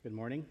Good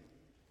morning.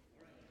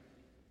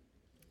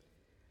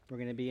 We're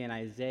going to be in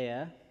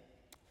Isaiah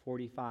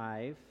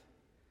 45,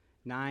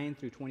 9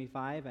 through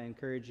 25. I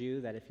encourage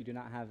you that if you do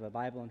not have a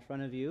Bible in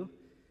front of you,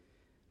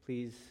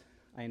 please,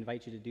 I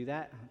invite you to do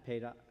that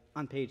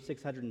on page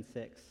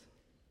 606,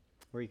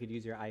 or you could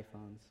use your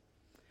iPhones.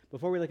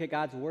 Before we look at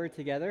God's Word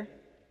together,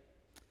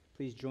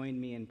 please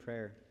join me in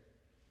prayer.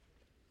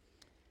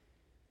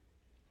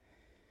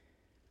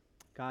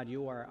 God,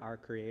 you are our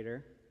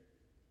Creator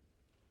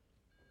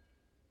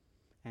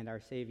and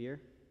our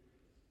Savior.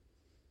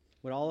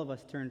 Would all of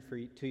us turn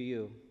to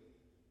you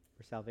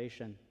for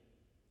salvation?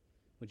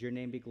 Would your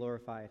name be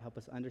glorified? Help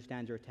us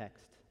understand your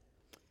text.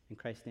 In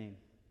Christ's name,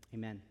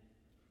 amen.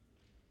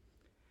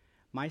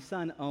 My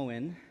son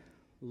Owen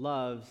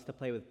loves to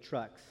play with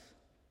trucks.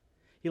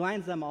 He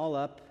lines them all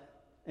up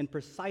in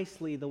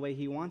precisely the way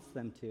he wants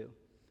them to.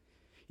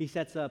 He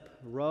sets up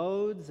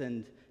roads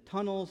and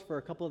tunnels for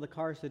a couple of the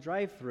cars to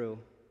drive through.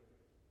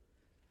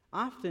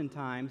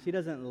 Oftentimes, he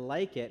doesn't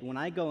like it when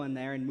I go in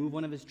there and move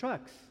one of his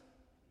trucks.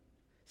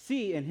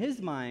 See, in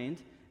his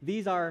mind,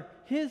 these are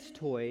his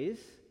toys,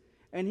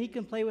 and he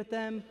can play with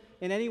them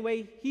in any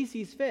way he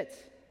sees fit.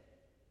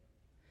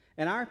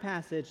 In our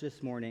passage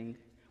this morning,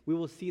 we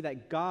will see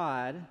that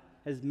God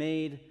has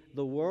made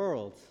the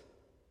world.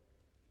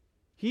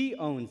 He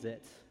owns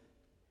it,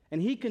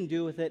 and he can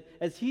do with it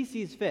as he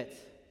sees fit.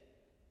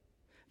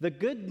 The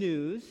good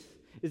news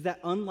is that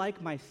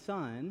unlike my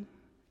son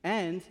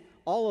and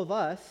all of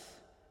us,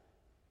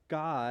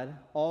 God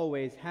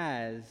always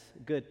has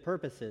good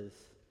purposes.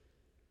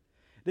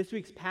 This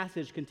week's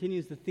passage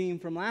continues the theme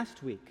from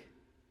last week.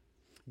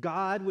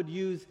 God would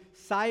use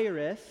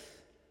Cyrus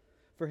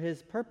for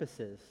his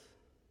purposes.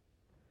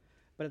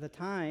 But at the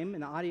time,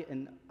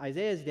 in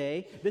Isaiah's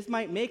day, this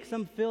might make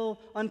some feel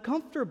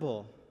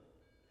uncomfortable.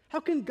 How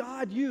can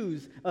God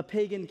use a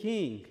pagan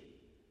king?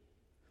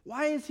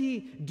 Why is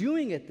he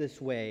doing it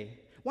this way?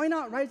 Why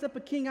not rise up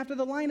a king after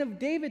the line of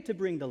David to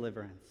bring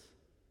deliverance?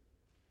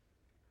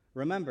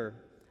 Remember,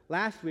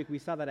 last week we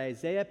saw that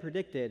Isaiah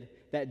predicted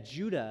that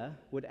Judah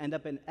would end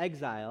up in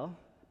exile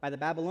by the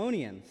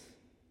Babylonians.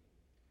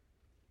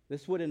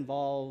 This would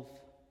involve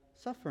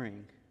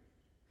suffering.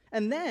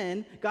 And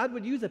then God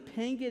would use a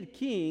pagan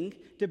king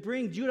to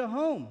bring Judah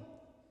home.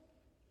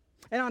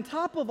 And on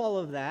top of all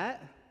of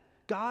that,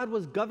 God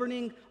was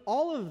governing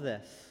all of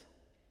this,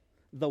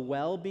 the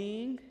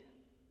well-being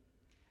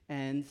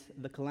and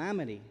the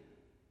calamity.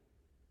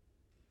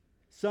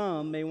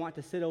 Some may want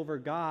to sit over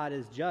God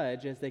as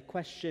judge as they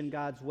question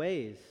God's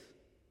ways.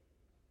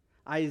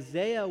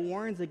 Isaiah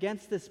warns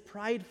against this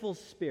prideful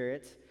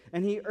spirit,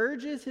 and he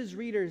urges his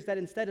readers that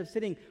instead of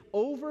sitting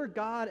over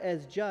God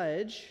as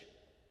judge,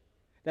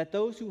 that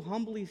those who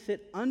humbly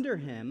sit under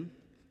him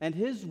and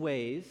his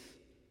ways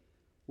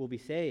will be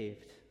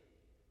saved.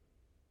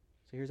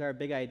 So here's our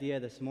big idea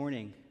this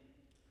morning.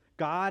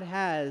 God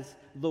has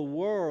the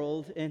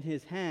world in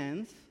his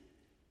hands,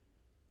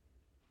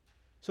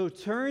 so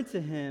turn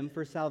to him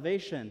for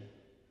salvation.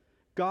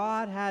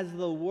 God has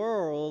the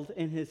world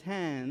in his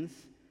hands,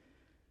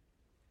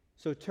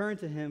 so turn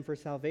to him for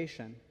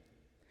salvation.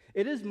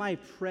 It is my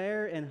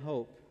prayer and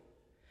hope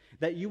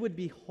that you would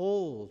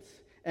behold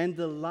and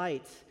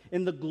delight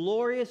in the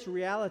glorious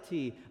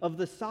reality of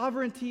the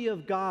sovereignty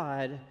of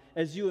God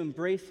as you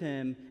embrace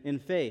him in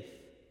faith.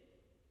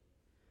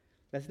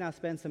 Let's now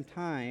spend some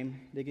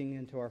time digging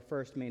into our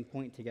first main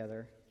point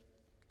together.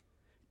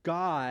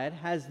 God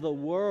has the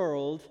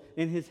world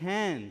in his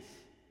hands.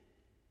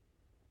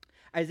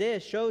 Isaiah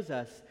shows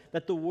us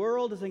that the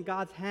world is in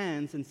God's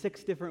hands in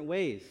 6 different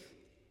ways.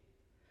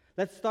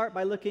 Let's start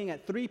by looking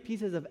at 3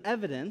 pieces of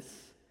evidence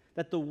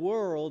that the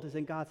world is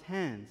in God's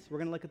hands. We're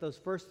going to look at those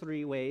first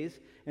 3 ways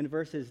in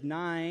verses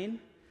 9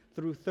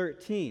 through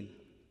 13.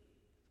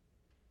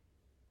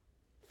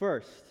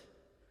 First,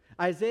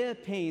 Isaiah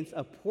paints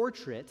a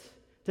portrait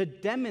to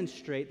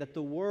demonstrate that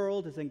the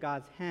world is in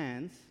God's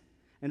hands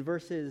in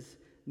verses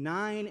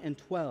 9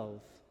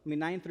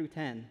 through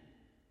 10.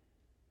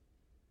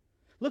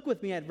 Look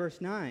with me at verse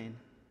 9.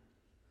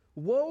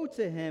 Woe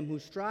to him who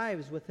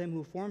strives with him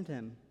who formed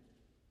him.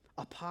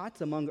 A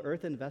pot among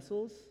earthen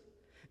vessels?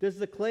 Does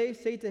the clay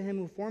say to him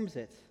who forms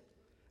it,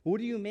 what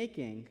are you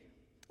making?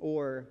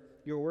 Or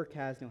your work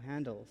has no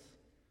handles.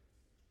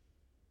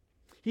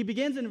 He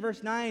begins in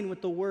verse 9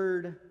 with the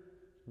word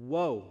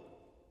woe.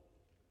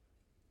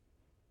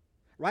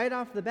 Right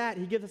off the bat,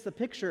 he gives us a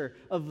picture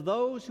of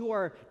those who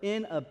are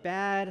in a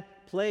bad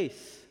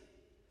place.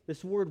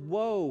 This word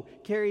woe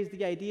carries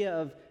the idea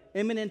of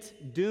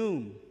imminent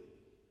doom,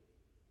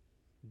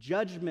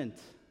 judgment,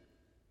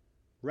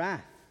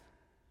 wrath.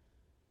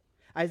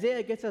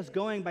 Isaiah gets us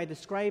going by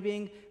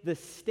describing the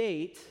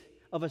state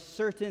of a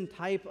certain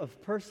type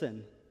of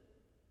person.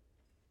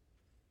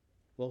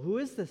 Well, who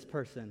is this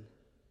person?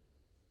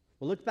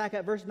 Well, look back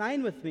at verse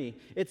 9 with me.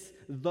 It's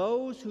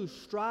those who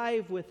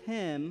strive with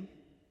him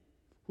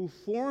who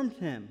formed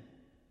him.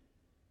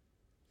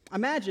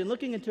 Imagine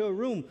looking into a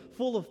room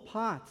full of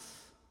pots,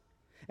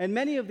 and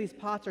many of these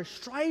pots are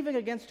striving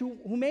against who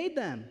made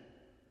them.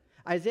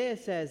 Isaiah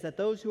says that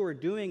those who are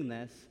doing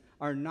this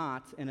are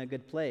not in a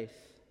good place.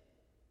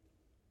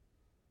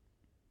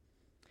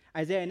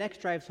 Isaiah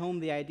next drives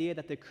home the idea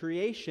that the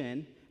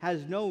creation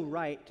has no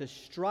right to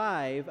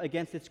strive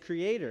against its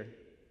creator.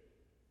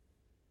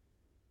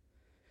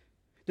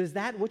 Does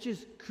that which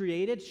is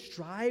created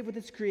strive with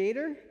its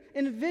creator?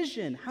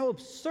 Envision how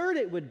absurd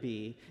it would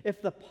be if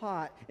the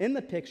pot in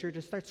the picture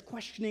just starts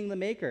questioning the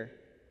maker.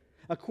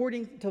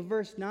 According to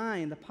verse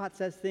 9, the pot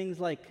says things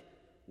like,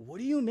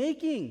 "What are you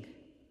making?"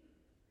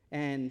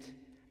 And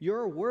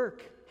 "Your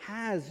work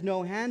has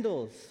no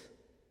handles."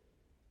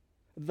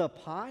 The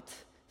pot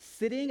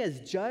sitting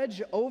as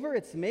judge over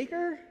its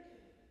maker?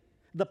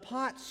 The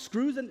pot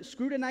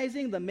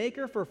scrutinizing the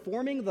maker for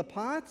forming the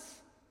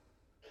pots?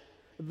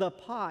 The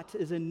pot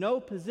is in no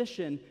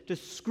position to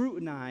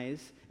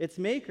scrutinize its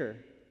maker.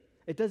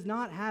 It does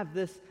not have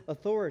this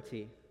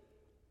authority.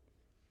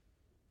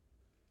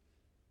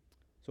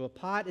 So a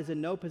pot is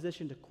in no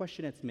position to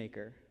question its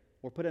maker.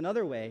 Or put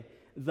another way,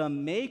 the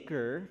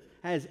maker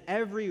has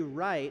every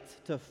right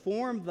to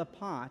form the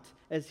pot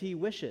as he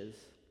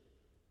wishes.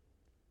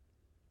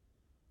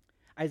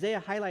 Isaiah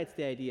highlights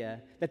the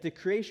idea that the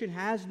creation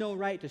has no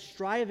right to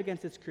strive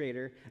against its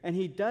creator, and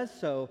he does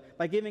so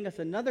by giving us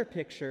another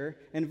picture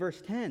in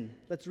verse 10.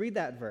 Let's read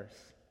that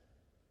verse.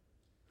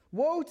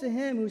 "Woe to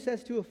him who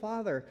says to a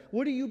father,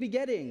 'What are you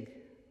begetting?'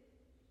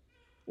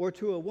 Or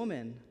to a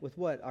woman, 'With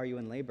what are you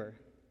in labor?'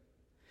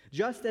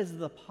 Just as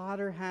the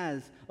potter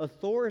has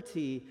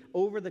authority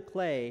over the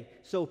clay,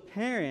 so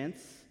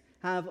parents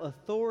have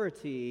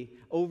authority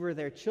over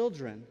their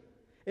children.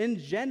 In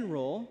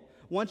general,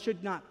 one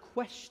should not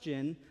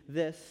question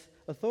this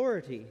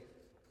authority."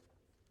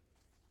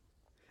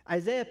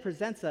 Isaiah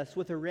presents us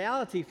with a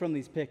reality from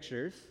these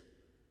pictures.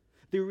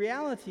 The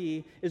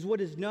reality is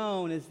what is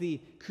known as the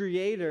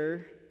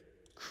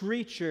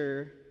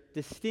creator-creature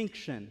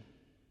distinction.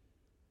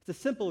 It's a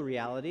simple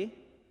reality.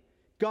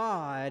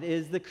 God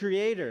is the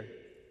creator.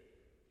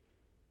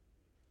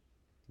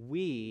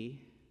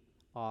 We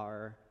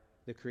are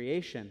the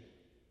creation.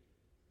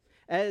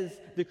 As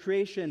the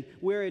creation,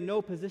 we're in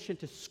no position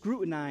to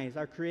scrutinize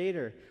our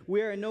Creator.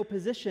 We're in no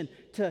position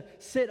to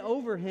sit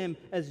over Him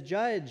as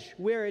judge.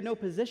 We're in no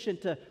position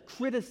to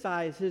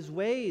criticize His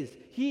ways.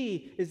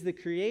 He is the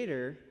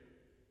Creator,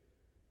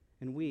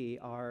 and we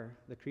are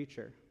the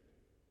creature.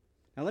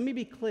 Now, let me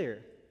be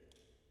clear.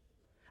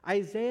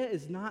 Isaiah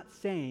is not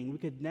saying we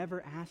could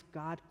never ask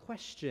God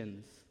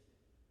questions.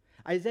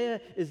 Isaiah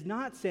is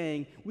not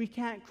saying we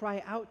can't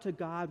cry out to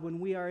God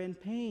when we are in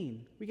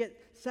pain. We get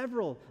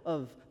several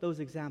of those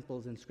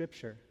examples in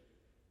Scripture.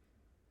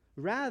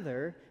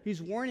 Rather,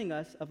 he's warning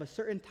us of a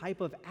certain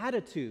type of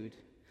attitude,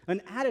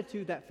 an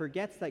attitude that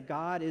forgets that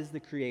God is the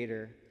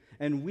creator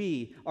and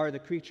we are the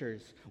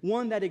creatures,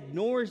 one that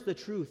ignores the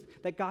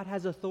truth that God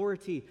has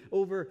authority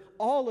over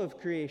all of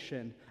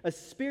creation, a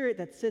spirit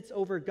that sits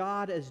over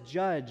God as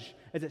judge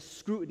as it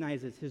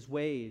scrutinizes his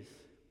ways.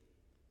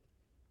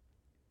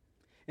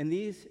 In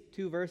these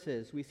two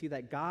verses, we see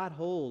that God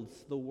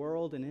holds the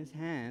world in his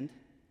hand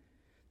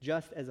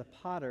just as a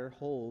potter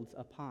holds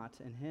a pot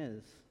in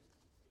his.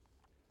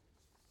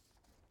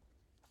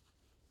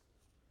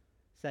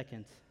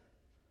 Second,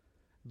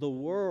 the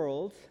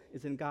world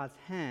is in God's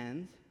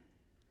hands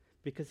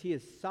because he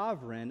is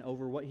sovereign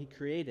over what he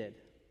created.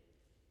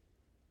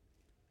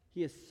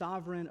 He is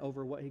sovereign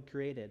over what he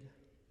created.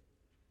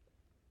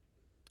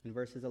 In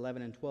verses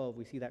 11 and 12,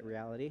 we see that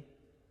reality.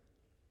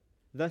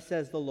 "Thus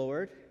says the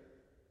Lord,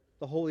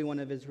 the Holy One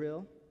of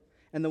Israel,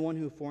 and the one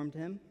who formed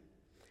him,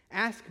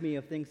 ask me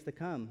of things to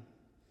come.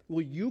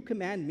 Will you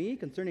command me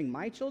concerning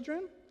my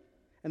children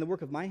and the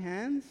work of my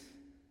hands?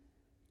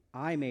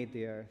 I made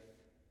the earth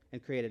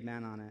and created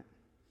man on it.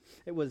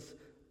 It was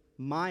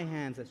my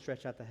hands that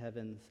stretched out the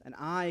heavens, and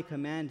I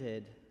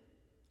commanded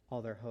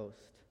all their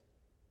host."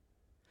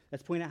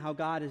 Let's point out how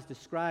God is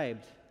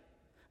described.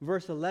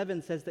 Verse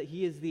 11 says that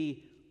he is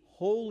the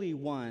Holy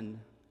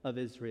One of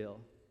Israel.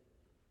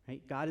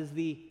 Right? God is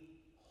the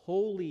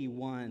Holy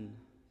One.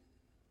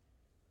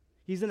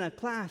 He's in a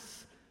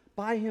class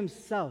by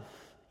himself.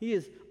 He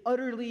is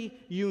utterly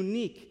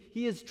unique.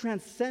 He is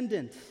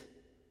transcendent.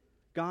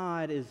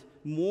 God is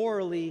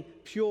morally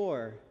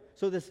pure.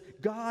 So this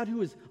God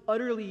who is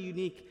utterly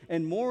unique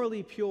and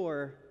morally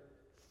pure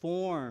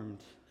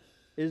formed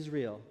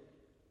Israel.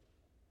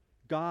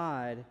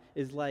 God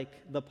is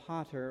like the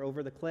potter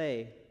over the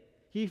clay.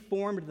 He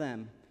formed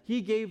them.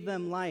 He gave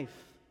them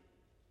life.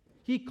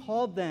 He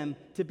called them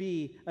to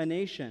be a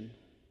nation.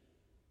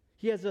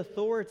 He has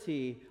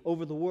authority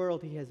over the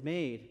world he has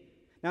made.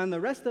 Now, in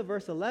the rest of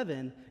verse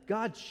 11,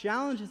 God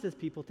challenges his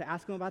people to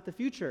ask him about the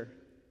future.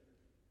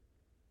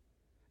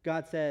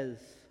 God says,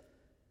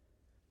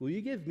 "Will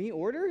you give me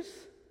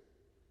orders?"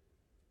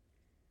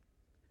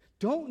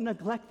 Don't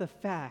neglect the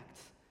fact,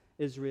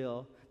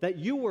 Israel, that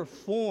you were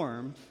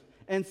formed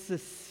and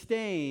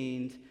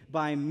sustained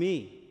by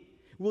me.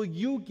 Will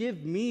you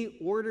give me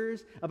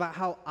orders about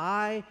how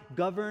I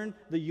govern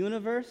the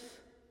universe?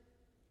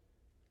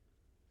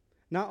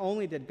 Not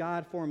only did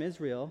God form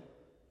Israel,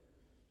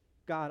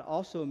 God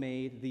also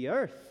made the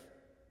earth.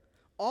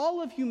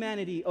 All of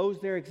humanity owes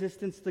their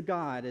existence to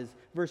God, as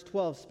verse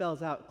 12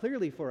 spells out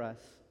clearly for us.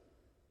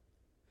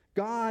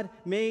 God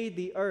made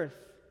the earth.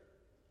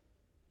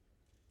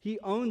 He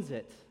owns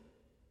it,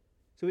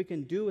 so he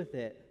can do with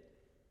it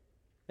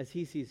as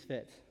he sees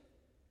fit.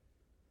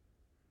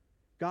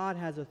 God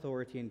has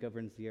authority and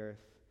governs the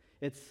earth.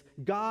 It's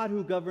God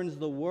who governs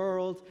the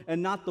world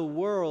and not the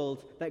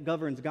world that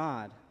governs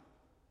God.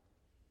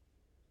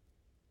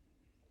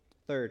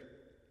 Third,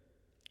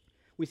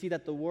 we see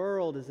that the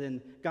world is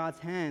in God's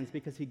hands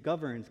because he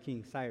governs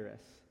King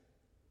Cyrus.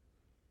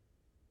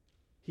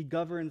 He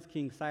governs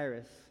King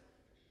Cyrus.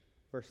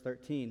 Verse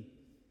 13,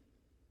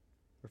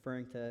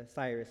 referring to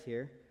Cyrus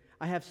here.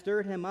 I have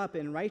stirred him up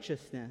in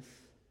righteousness,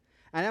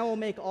 and I will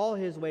make all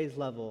his ways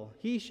level.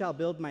 He shall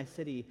build my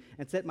city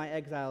and set my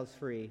exiles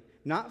free,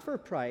 not for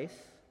price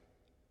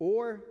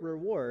or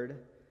reward,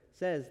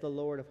 says the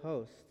Lord of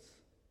hosts.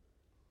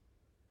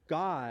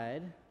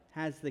 God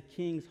has the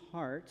king's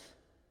heart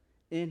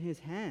in his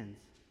hands.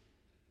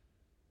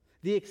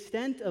 The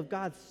extent of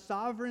God's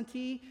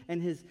sovereignty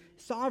and his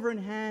sovereign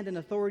hand and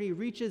authority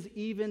reaches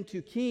even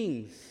to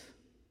kings.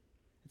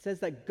 It says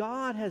that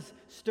God has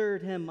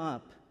stirred him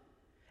up,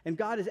 and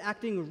God is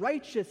acting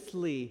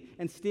righteously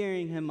and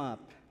steering him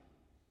up.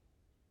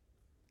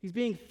 He's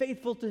being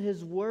faithful to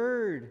his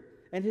word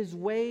and his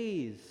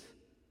ways,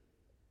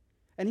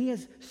 and he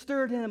has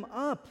stirred him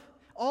up.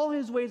 All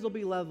his ways will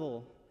be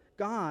level.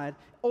 God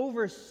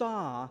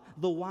oversaw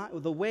the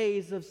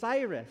ways of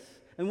Cyrus.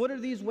 And what do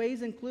these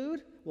ways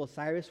include? Well,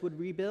 Cyrus would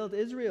rebuild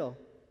Israel.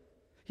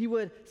 He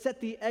would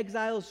set the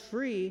exiles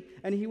free,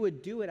 and he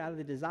would do it out of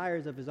the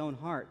desires of his own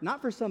heart,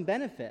 not for some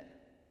benefit.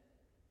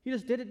 He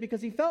just did it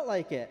because he felt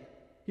like it.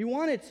 He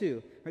wanted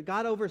to.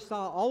 God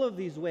oversaw all of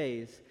these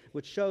ways,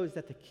 which shows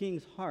that the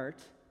king's heart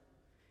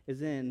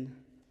is in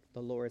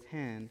the Lord's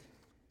hand.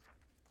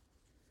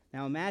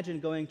 Now imagine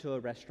going to a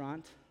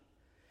restaurant,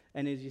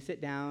 and as you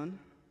sit down,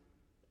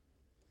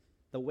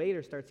 the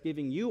waiter starts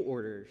giving you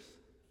orders.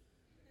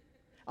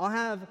 I'll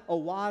have a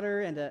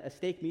water and a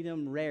steak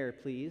medium rare,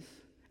 please,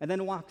 and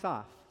then walks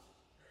off.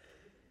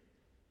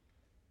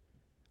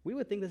 We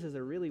would think this is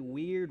a really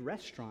weird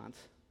restaurant.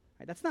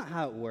 Right? That's not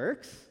how it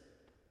works.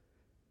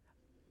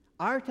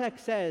 Our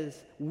text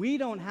says we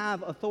don't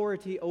have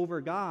authority over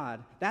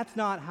God. That's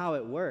not how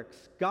it works.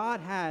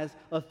 God has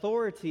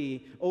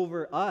authority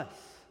over us.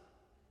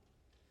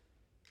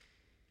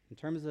 In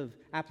terms of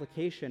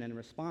application and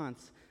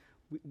response,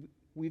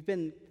 we've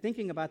been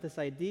thinking about this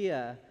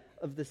idea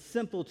of the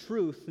simple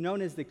truth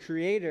known as the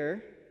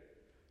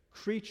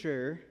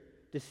creator-creature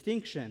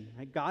distinction.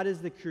 Right? God is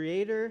the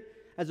creator,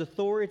 has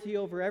authority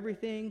over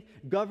everything,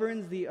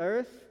 governs the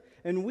earth,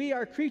 and we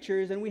are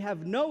creatures and we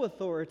have no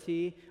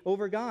authority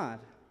over God.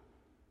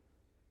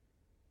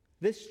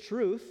 This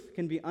truth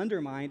can be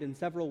undermined in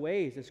several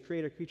ways, this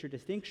creator-creature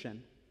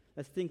distinction.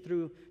 Let's think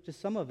through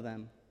just some of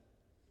them.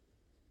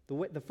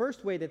 The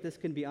first way that this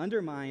can be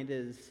undermined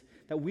is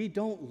that we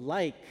don't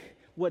like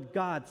what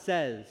God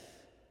says.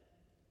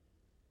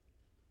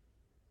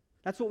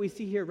 That's what we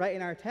see here right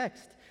in our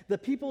text. The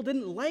people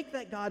didn't like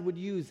that God would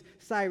use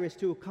Cyrus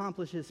to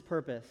accomplish his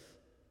purpose.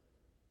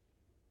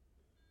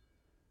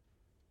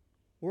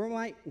 Or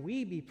might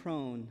we be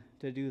prone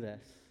to do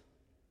this?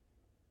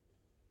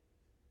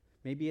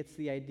 Maybe it's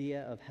the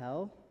idea of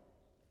hell.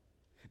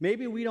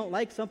 Maybe we don't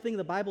like something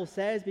the Bible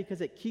says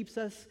because it keeps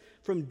us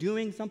from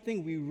doing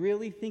something we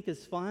really think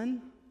is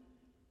fun.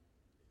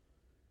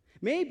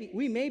 Maybe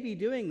we may be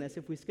doing this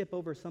if we skip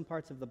over some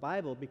parts of the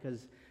Bible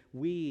because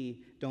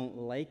we don't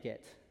like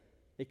it.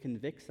 It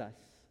convicts us.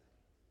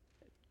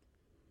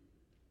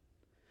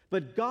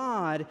 But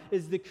God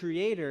is the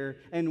creator,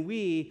 and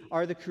we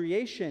are the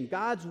creation.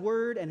 God's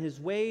word and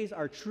his ways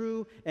are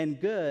true and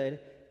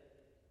good,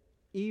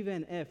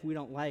 even if we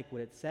don't like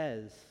what it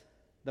says.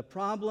 The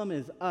problem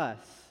is us,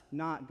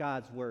 not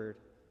God's word.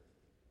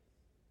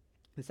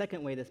 The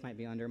second way this might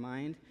be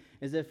undermined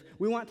is if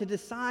we want to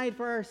decide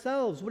for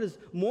ourselves what is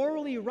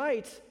morally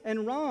right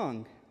and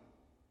wrong.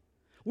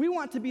 We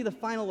want to be the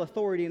final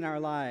authority in our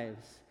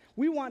lives.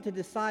 We want to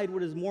decide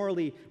what is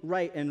morally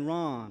right and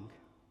wrong.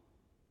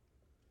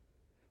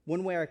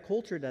 One way our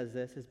culture does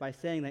this is by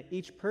saying that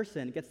each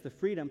person gets the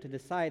freedom to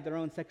decide their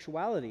own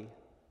sexuality.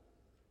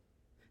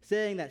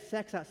 Saying that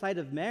sex outside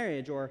of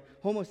marriage or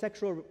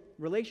homosexual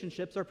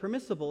relationships are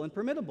permissible and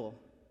permittable.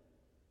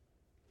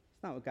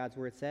 It's not what God's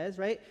word says,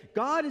 right?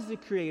 God is the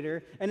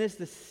creator and is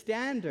the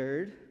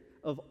standard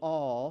of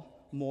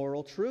all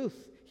moral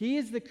truth. He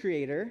is the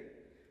creator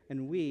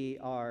and we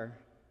are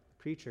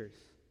creatures.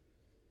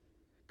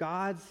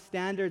 God's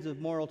standards of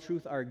moral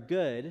truth are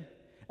good,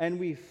 and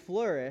we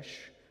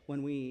flourish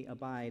when we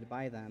abide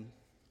by them.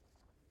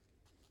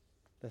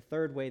 The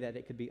third way that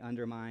it could be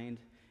undermined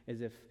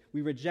is if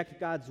we reject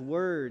God's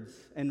words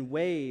and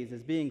ways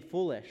as being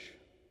foolish.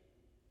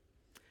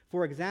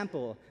 For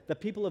example, the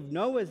people of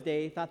Noah's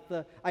day thought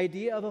the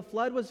idea of a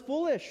flood was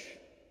foolish.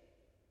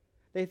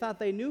 They thought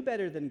they knew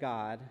better than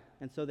God,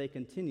 and so they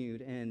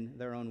continued in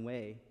their own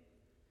way.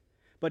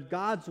 But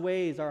God's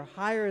ways are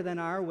higher than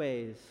our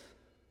ways.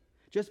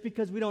 Just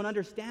because we don't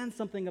understand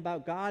something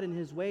about God and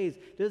his ways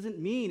doesn't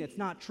mean it's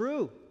not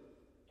true.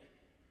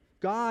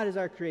 God is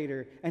our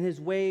creator, and his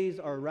ways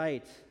are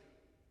right.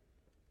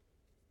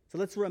 So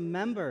let's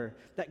remember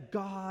that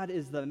God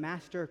is the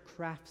master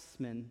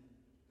craftsman,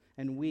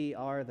 and we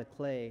are the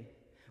clay.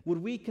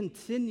 Would we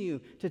continue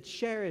to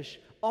cherish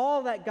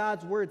all that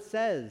God's word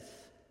says,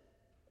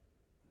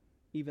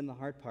 even the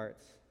hard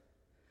parts?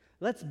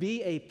 Let's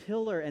be a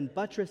pillar and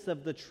buttress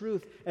of the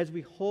truth as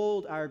we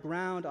hold our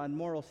ground on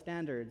moral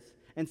standards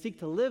and seek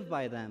to live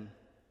by them.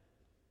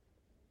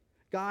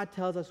 God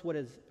tells us what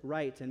is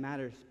right in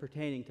matters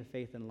pertaining to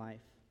faith and life.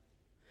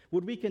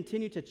 Would we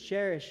continue to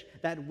cherish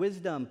that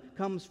wisdom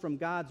comes from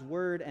God's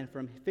word and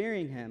from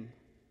fearing him?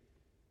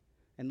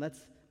 And let's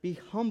be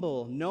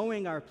humble,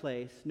 knowing our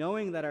place,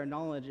 knowing that our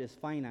knowledge is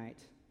finite.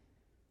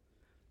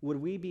 Would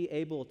we be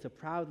able to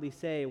proudly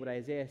say what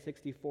Isaiah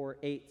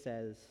 64:8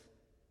 says?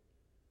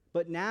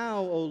 But now,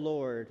 O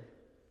Lord,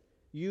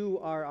 you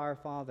are our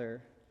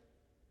Father,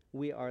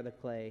 we are the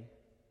clay.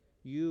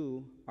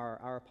 You are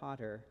our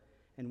potter,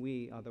 and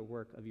we are the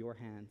work of your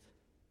hands.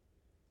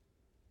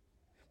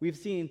 We've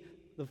seen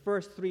the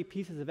first three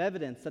pieces of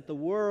evidence that the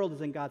world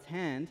is in God's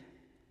hand.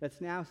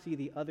 Let's now see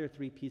the other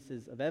three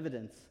pieces of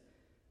evidence,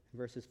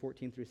 verses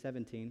 14 through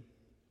 17.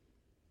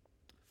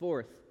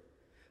 Fourth,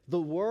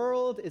 the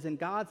world is in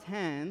God's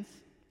hands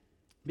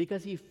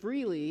because he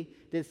freely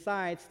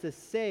decides to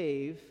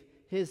save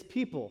his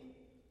people.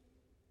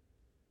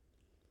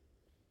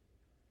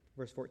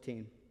 Verse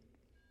 14.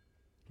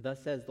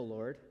 Thus says the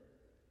Lord,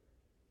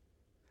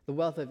 the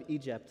wealth of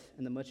Egypt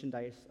and the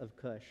merchandise of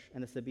Cush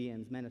and the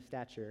Sabaeans, men of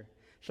stature,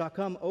 shall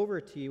come over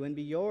to you and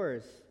be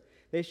yours.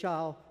 They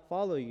shall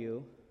follow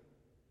you,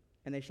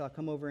 and they shall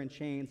come over in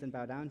chains and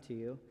bow down to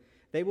you.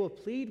 They will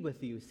plead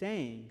with you,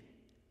 saying,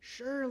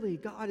 surely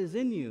God is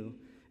in you,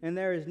 and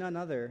there is none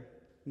other,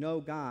 no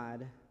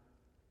God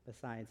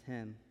besides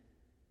him.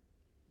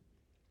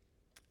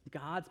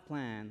 God's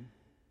plan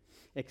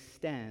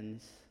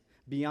extends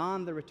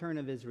beyond the return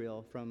of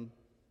Israel from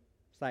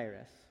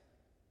Cyrus.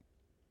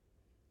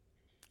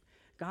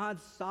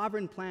 God's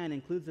sovereign plan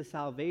includes the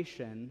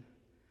salvation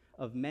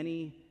of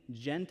many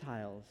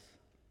Gentiles.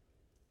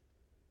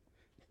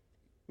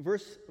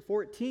 Verse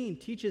 14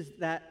 teaches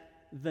that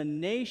the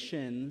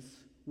nations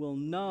will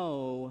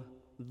know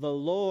the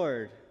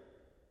Lord.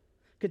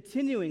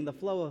 Continuing the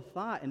flow of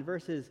thought in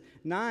verses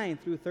 9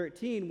 through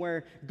 13,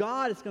 where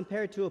God is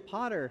compared to a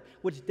potter,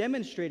 which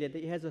demonstrated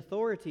that he has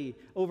authority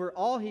over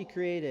all he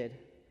created,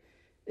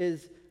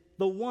 is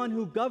the one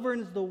who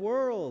governs the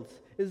world,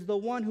 is the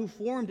one who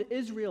formed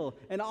Israel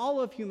and all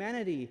of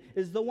humanity,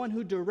 is the one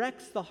who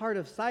directs the heart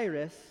of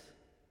Cyrus.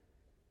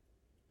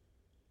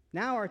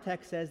 Now our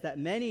text says that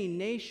many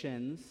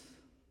nations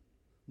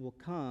will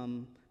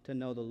come to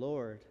know the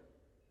Lord.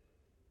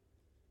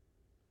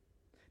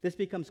 This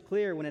becomes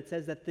clear when it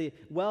says that the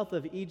wealth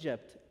of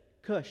Egypt,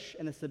 Cush,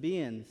 and the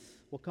Sabaeans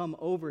will come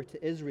over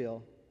to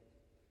Israel.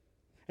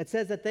 It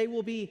says that they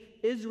will be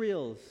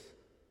Israel's,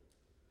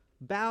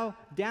 bow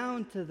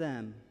down to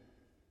them,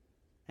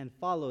 and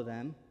follow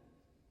them.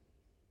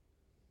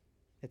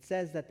 It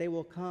says that they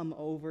will come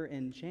over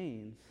in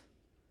chains.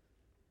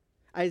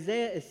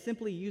 Isaiah is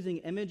simply using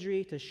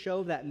imagery to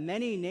show that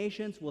many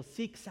nations will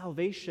seek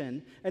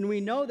salvation. And we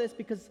know this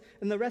because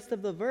in the rest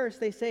of the verse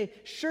they say,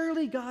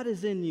 surely God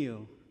is in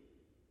you.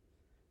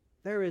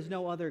 There is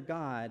no other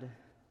God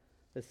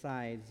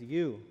besides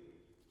you.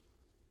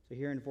 So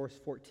here in verse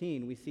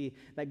 14, we see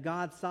that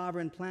God's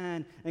sovereign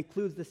plan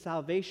includes the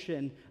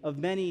salvation of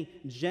many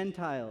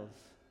Gentiles.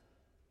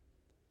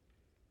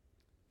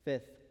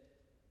 Fifth,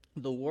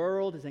 the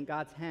world is in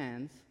God's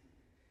hands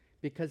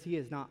because he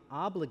is not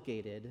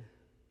obligated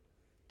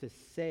to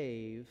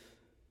save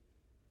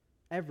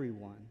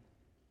everyone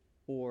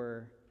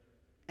or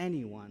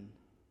anyone.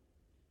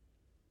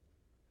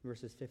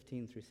 Verses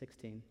 15 through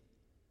 16.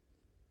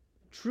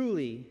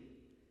 Truly,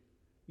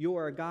 you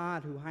are a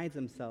God who hides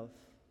himself,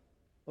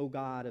 O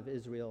God of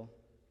Israel,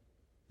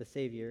 the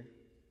Savior.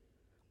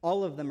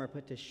 All of them are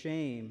put to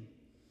shame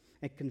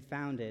and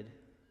confounded.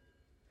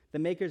 The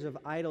makers of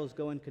idols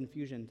go in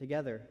confusion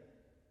together.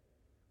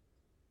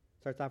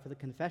 Starts off with a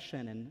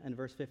confession in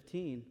verse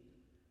 15.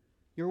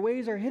 Your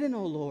ways are hidden,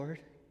 O Lord,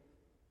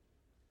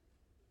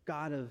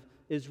 God of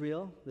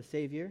Israel, the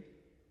Savior.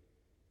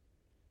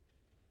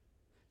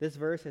 This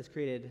verse has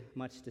created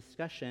much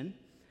discussion,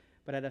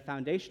 but at a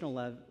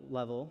foundational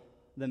level,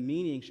 the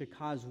meaning should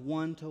cause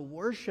one to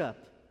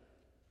worship.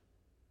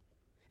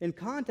 In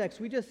context,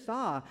 we just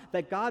saw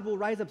that God will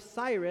rise up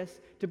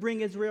Cyrus to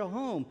bring Israel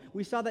home.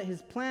 We saw that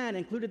his plan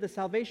included the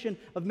salvation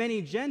of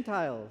many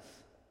Gentiles.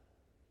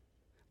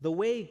 The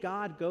way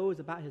God goes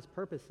about his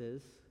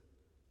purposes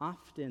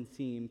often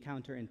seem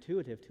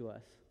counterintuitive to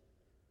us.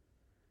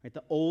 Right?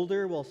 The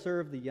older will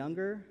serve the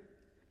younger.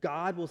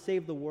 God will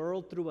save the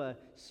world through a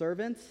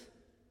servant.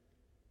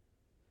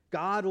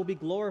 God will be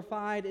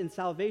glorified in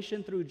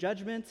salvation through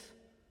judgment.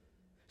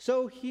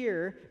 So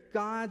here,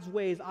 God's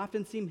ways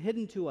often seem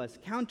hidden to us,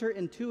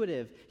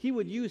 counterintuitive. He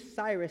would use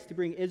Cyrus to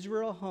bring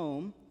Israel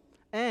home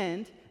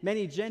and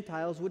many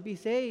Gentiles would be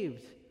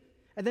saved.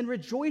 And then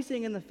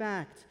rejoicing in the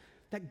fact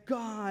that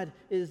God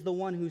is the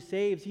one who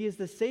saves. He is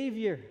the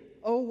Savior.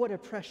 Oh, what a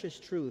precious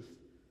truth.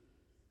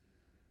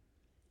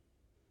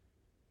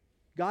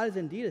 God is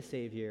indeed a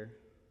Savior,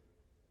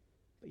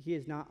 but he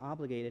is not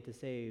obligated to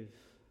save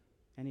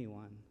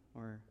anyone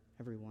or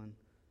everyone.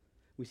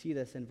 We see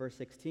this in verse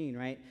 16,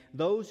 right?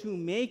 Those who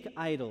make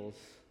idols,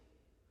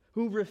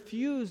 who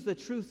refuse the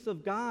truths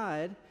of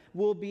God,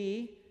 will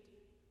be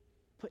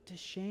put to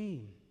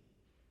shame.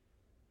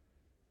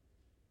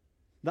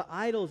 The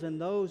idols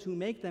and those who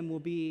make them will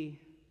be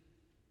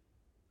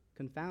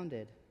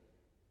confounded.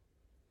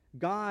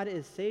 God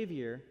is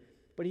Savior,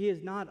 but he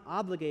is not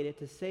obligated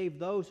to save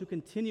those who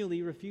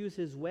continually refuse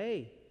his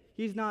way.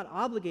 He's not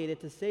obligated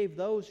to save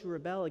those who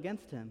rebel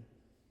against him.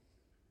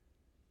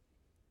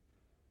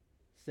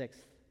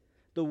 Sixth,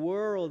 the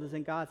world is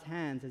in God's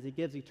hands as he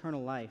gives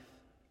eternal life.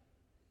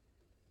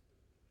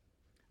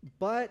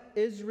 But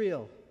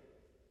Israel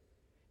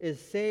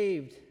is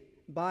saved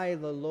by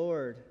the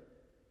Lord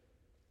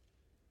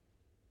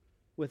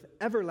with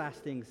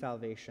everlasting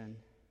salvation.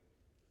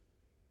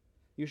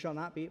 You shall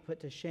not be put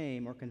to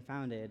shame or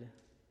confounded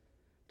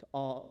to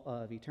all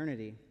of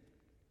eternity.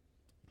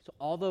 So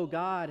although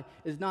God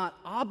is not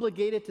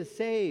obligated to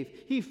save,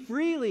 he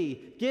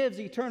freely gives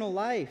eternal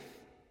life.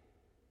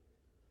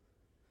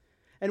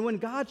 And when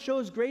God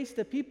shows grace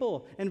to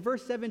people, in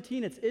verse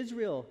 17 it's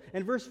Israel,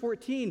 in verse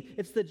 14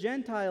 it's the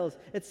Gentiles,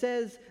 it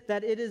says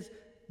that it is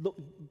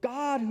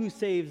God who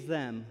saves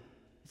them.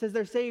 It says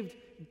they're saved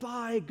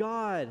by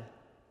God.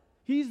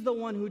 He's the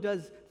one who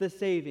does the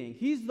saving.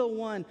 He's the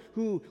one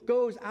who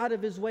goes out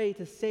of his way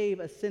to save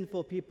a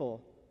sinful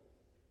people.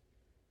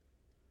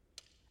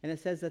 And it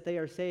says that they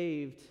are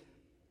saved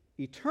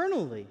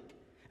eternally.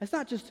 It's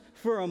not just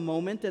for a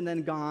moment and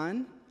then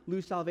gone.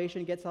 Lose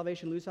salvation, get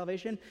salvation, lose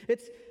salvation.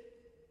 It's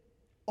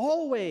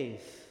always.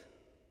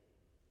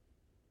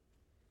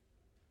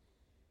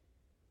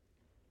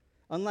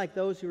 Unlike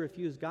those who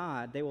refuse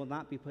God, they will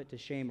not be put to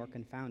shame or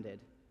confounded.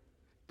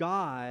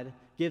 God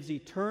gives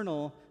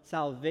eternal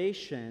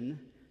salvation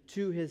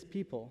to his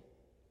people.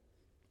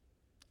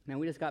 Now,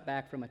 we just got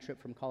back from a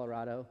trip from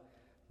Colorado.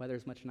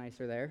 Weather's much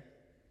nicer there.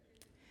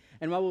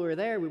 And while we were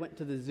there, we went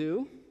to the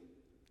zoo,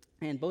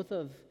 and both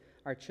of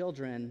our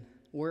children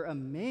were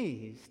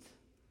amazed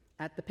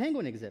at the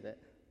penguin exhibit.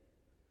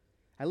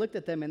 I looked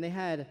at them, and they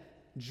had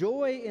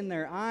joy in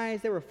their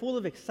eyes. They were full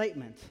of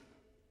excitement.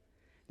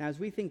 Now, as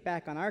we think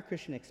back on our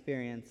Christian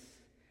experience,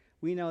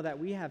 we know that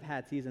we have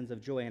had seasons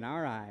of joy in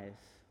our eyes,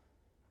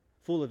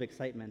 full of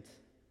excitement.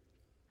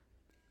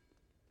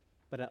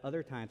 But at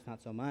other times,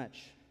 not so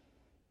much.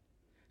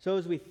 So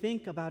as we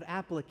think about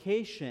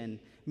application,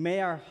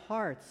 may our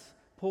hearts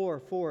pour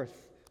forth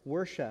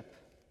worship.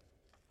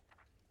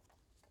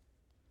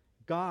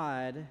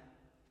 God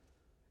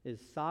is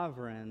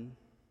sovereign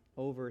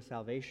over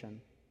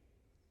salvation.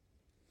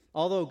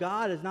 Although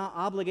God is not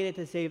obligated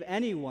to save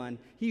anyone,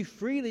 he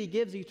freely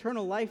gives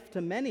eternal life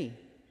to many.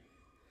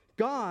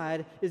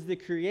 God is the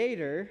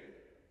creator,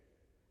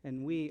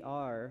 and we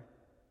are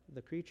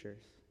the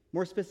creatures.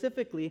 More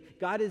specifically,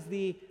 God is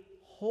the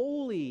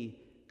holy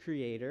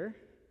creator,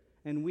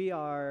 and we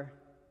are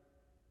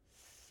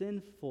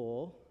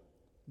sinful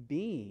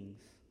beings.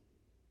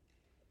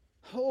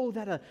 Oh,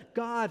 that a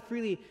God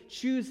freely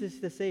chooses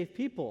to save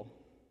people.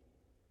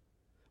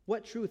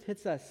 What truth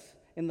hits us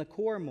in the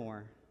core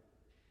more?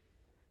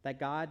 That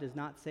God does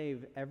not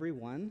save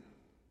everyone,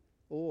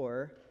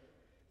 or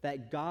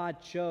that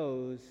God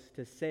chose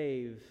to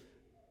save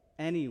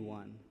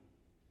anyone.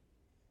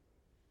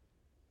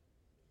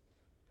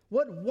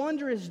 What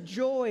wondrous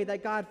joy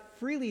that God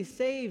freely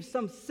saves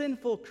some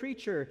sinful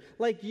creature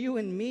like you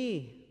and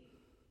me.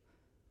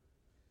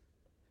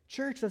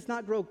 Church, let's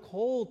not grow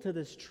cold to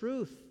this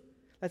truth.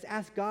 Let's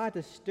ask God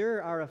to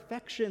stir our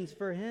affections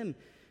for him.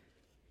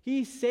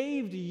 He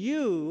saved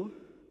you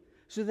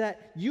so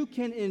that you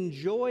can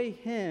enjoy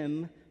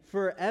him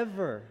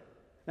forever.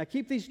 Now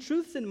keep these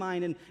truths in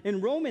mind.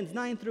 In Romans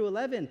 9 through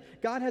 11,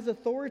 God has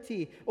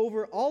authority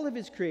over all of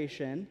his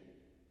creation.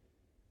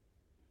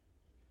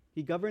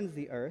 He governs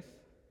the earth.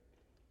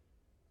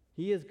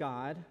 He is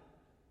God,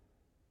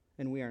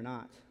 and we are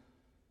not.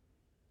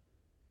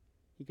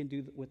 He can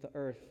do with the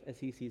earth as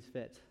he sees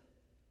fit.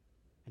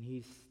 And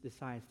he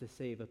decides to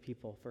save a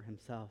people for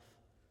himself.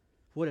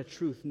 What a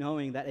truth,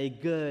 knowing that a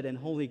good and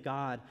holy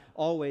God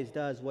always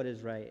does what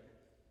is right.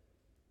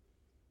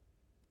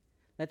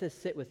 Let this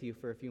sit with you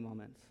for a few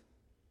moments.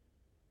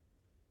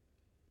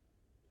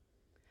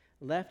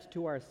 Left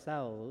to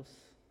ourselves,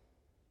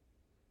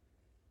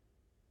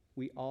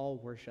 we all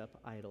worship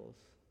idols.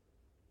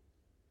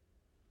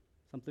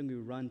 Something we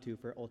run to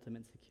for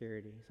ultimate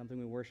security, something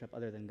we worship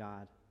other than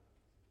God.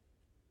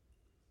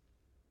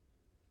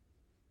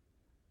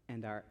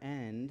 And our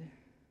end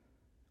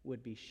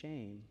would be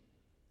shame.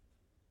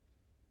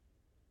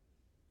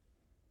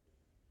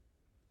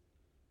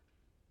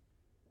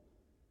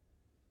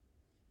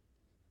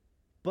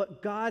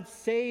 But God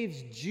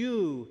saves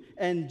Jew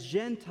and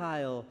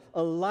Gentile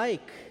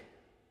alike.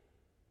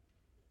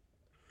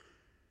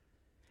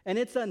 And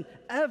it's an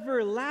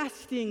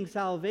everlasting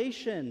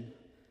salvation.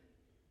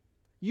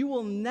 You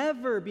will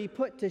never be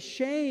put to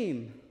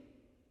shame.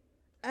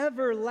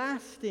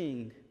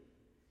 Everlasting,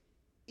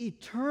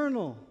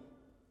 eternal,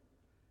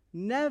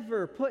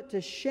 never put to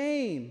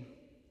shame.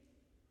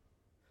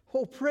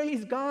 Oh,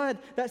 praise God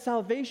that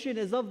salvation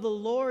is of the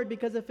Lord,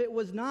 because if it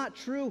was not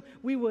true,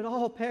 we would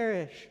all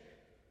perish.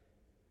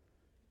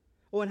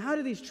 Oh, and how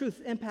do these truths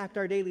impact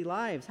our daily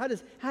lives? How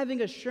does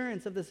having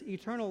assurance of this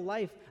eternal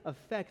life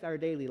affect our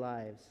daily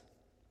lives?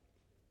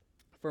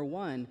 For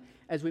one,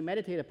 as we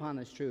meditate upon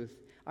this truth,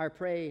 I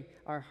pray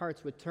our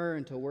hearts would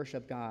turn to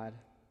worship God.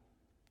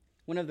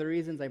 One of the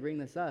reasons I bring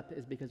this up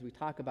is because we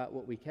talk about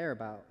what we care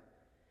about.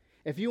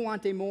 If you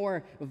want a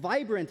more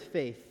vibrant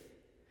faith,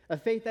 a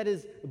faith that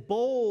is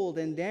bold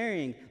and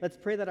daring, let's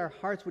pray that our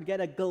hearts would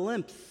get a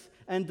glimpse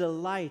and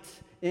delight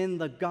in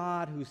the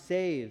God who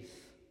saves.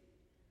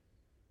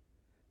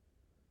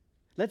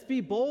 Let's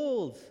be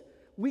bold.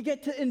 We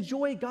get to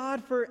enjoy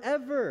God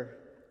forever.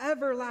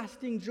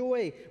 Everlasting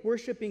joy,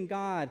 worshiping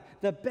God,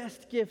 the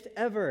best gift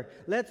ever.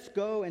 Let's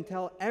go and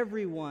tell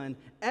everyone,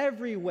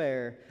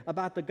 everywhere,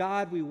 about the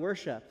God we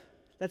worship.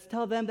 Let's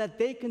tell them that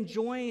they can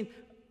join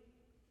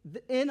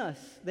in us.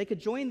 They could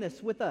join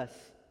this with us.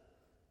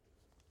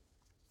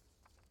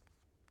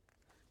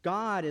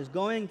 God is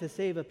going to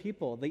save a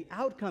people. The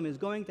outcome is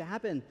going to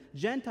happen.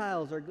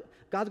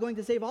 God's going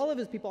to save all of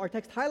his people. Our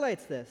text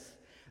highlights this.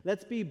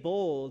 Let's be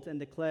bold and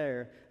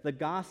declare the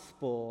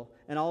gospel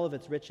and all of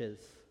its riches.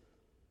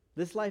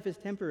 This life is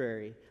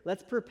temporary.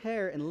 Let's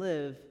prepare and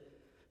live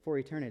for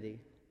eternity.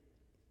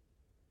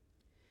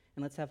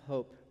 And let's have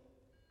hope.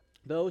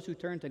 Those who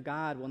turn to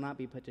God will not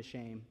be put to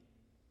shame.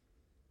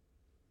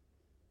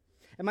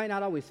 It might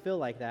not always feel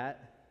like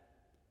that.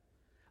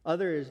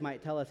 Others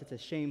might tell us it's a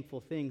shameful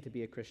thing to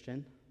be a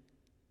Christian.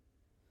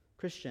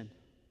 Christian,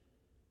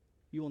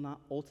 you will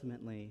not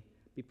ultimately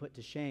be put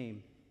to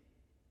shame.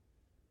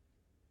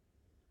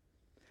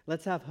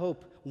 Let's have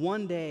hope.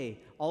 One day,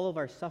 all of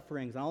our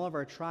sufferings and all of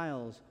our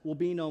trials will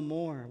be no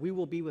more. We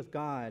will be with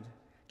God.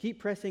 Keep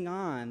pressing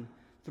on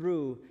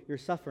through your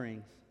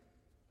sufferings.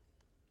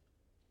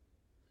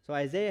 So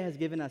Isaiah has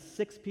given us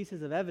 6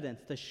 pieces of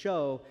evidence to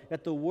show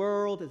that the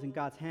world is in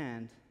God's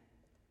hand.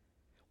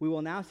 We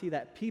will now see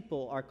that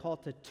people are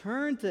called to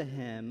turn to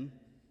him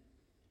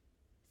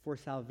for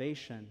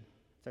salvation.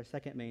 That's our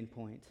second main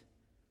point.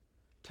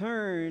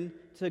 Turn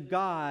to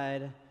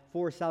God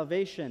for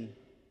salvation.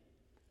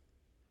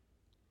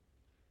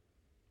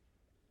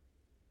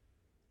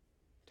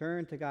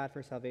 Turn to God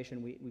for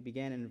salvation. We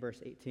began in verse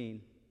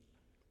 18.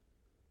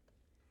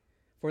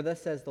 For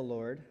thus says the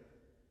Lord,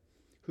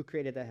 who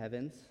created the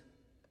heavens,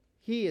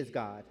 he is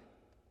God,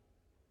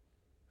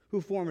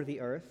 who formed the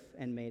earth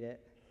and made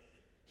it.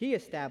 He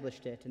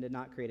established it and did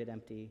not create it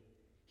empty.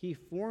 He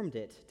formed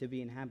it to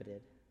be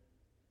inhabited.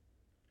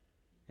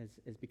 As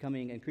is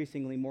becoming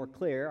increasingly more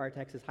clear, our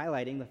text is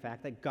highlighting the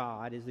fact that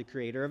God is the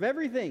creator of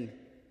everything.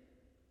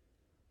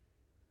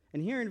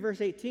 And here in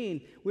verse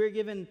 18, we're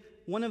given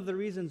one of the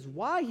reasons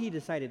why he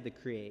decided to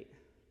create.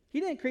 He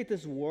didn't create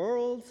this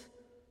world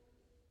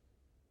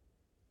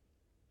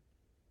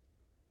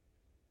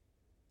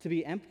to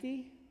be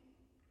empty.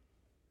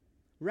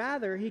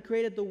 Rather, he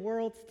created the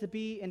world to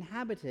be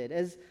inhabited.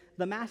 As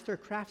the master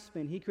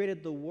craftsman, he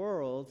created the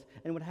world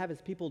and would have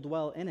his people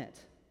dwell in it.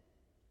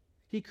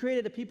 He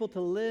created a people to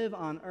live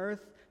on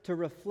earth to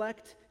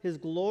reflect his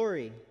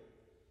glory.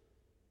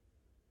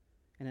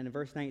 And in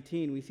verse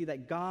 19, we see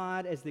that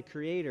God, as the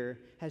creator,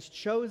 has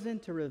chosen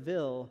to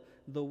reveal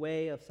the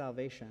way of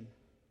salvation.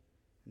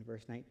 In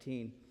verse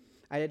 19,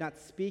 I did not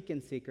speak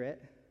in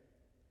secret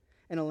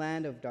in a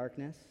land of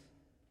darkness.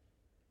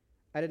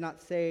 I did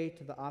not say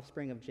to the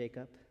offspring of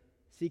Jacob,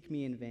 seek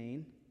me in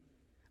vain.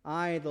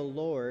 I, the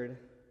Lord,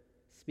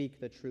 speak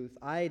the truth.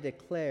 I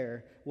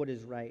declare what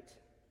is right.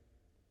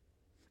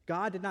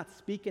 God did not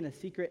speak in a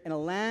secret in a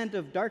land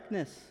of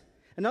darkness.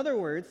 In other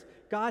words,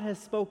 God has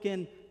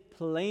spoken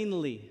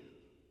plainly,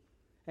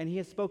 and he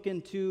has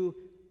spoken to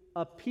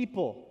a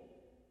people.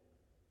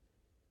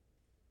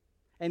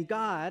 And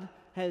God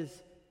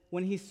has,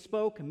 when he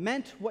spoke,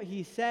 meant what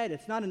he said.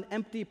 It's not an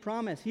empty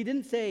promise. He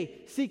didn't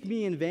say, seek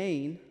me in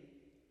vain.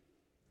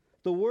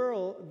 The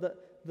word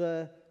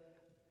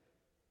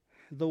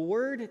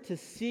to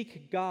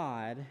seek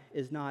God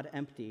is not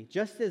empty.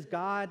 Just as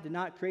God did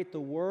not create the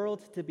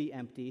world to be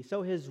empty,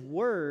 so his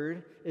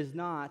word is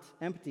not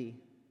empty.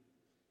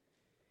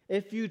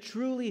 If you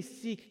truly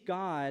seek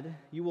God,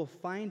 you will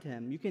find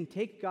him. You can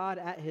take God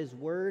at his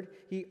word.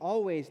 He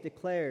always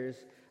declares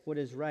what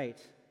is right.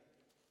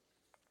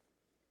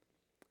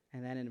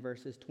 And then in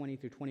verses 20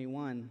 through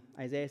 21,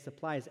 Isaiah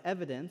supplies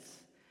evidence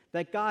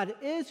that God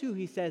is who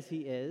he says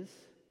he is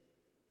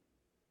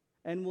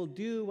and will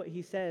do what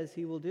he says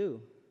he will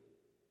do.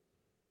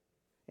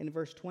 In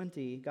verse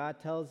 20, God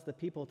tells the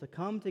people to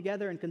come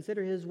together and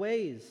consider his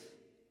ways.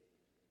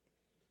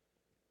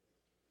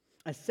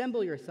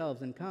 Assemble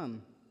yourselves and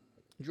come.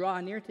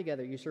 Draw near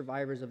together, you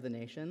survivors of the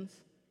nations.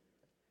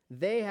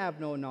 They have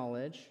no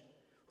knowledge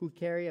who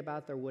carry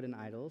about their wooden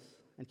idols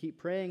and keep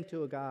praying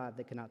to a God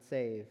that cannot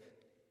save.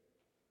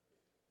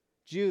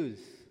 Jews,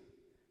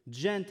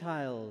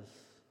 Gentiles,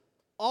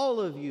 all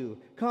of you,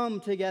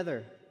 come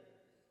together.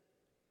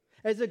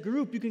 As a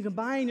group, you can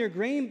combine your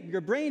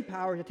brain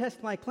power to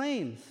test my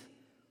claims.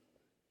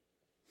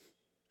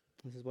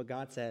 This is what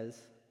God says.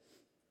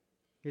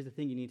 Here's the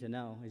thing you need to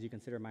know as you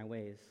consider my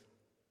ways.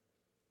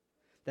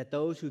 That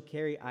those who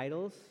carry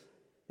idols,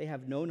 they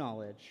have no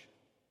knowledge.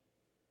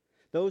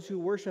 Those who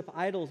worship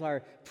idols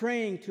are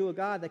praying to a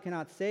God that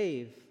cannot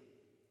save.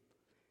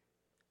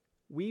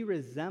 We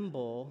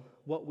resemble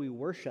what we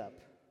worship.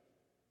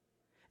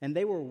 And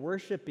they were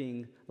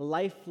worshiping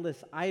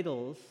lifeless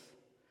idols,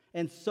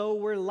 and so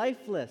we're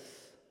lifeless.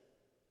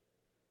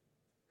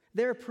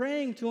 They're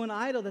praying to an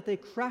idol that they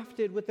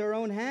crafted with their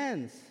own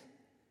hands.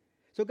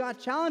 So God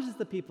challenges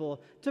the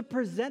people to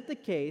present the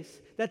case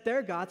that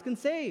their gods can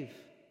save.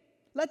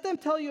 Let them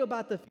tell you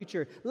about the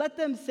future. Let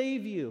them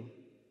save you.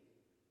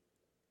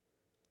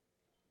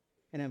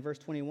 And in verse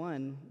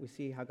 21, we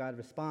see how God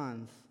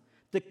responds.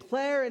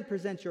 Declare and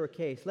present your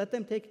case. Let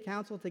them take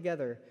counsel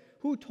together.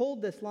 Who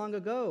told this long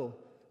ago?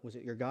 Was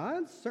it your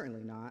gods?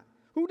 Certainly not.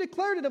 Who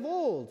declared it of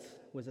old?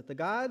 Was it the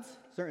gods?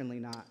 Certainly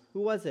not.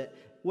 Who was it?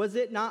 Was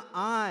it not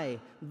I,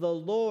 the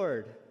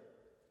Lord?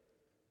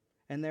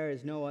 And there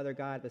is no other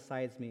God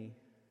besides me,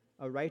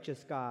 a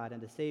righteous God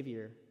and a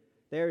Savior.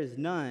 There is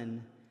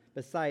none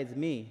besides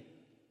me.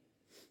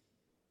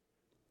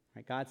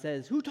 Right, God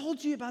says, who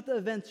told you about the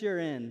events you're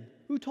in?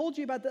 Who told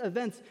you about the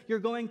events you're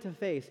going to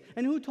face?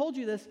 And who told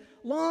you this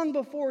long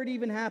before it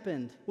even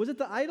happened? Was it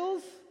the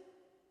idols?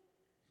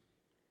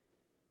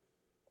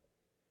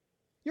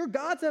 Your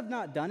gods have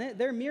not done it.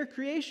 They're mere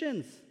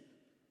creations.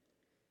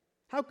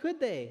 How could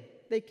they?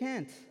 They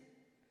can't.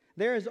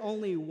 There is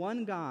only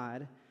one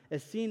God,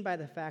 as seen by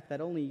the fact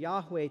that only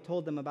Yahweh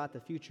told them about the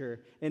future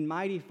in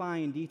mighty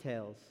fine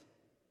details.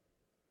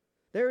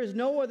 There is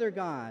no other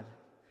God.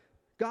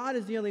 God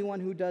is the only one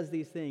who does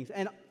these things.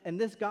 And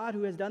this God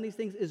who has done these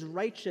things is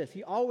righteous.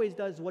 He always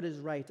does what is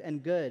right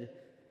and good.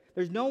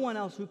 There's no one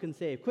else who can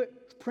save.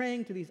 Quit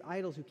praying to these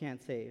idols who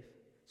can't save.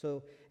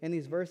 So in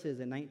these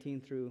verses in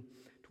 19 through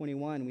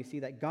 21, we see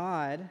that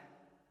God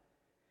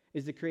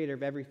is the creator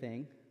of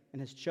everything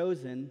and has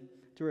chosen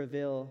to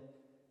reveal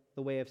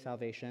the way of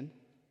salvation.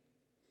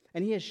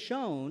 And he has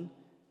shown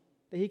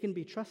that he can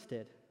be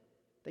trusted,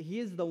 that he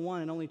is the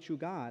one and only true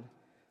God,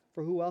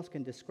 for who else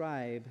can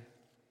describe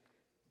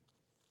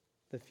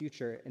the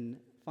future in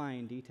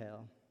fine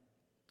detail.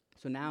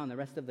 So now in the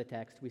rest of the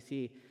text, we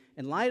see,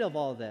 in light of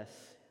all this,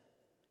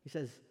 he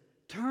says,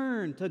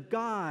 turn to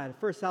God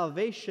for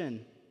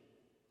salvation.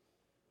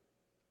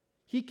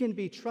 He can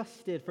be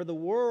trusted, for the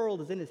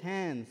world is in his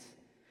hands.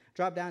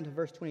 Drop down to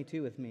verse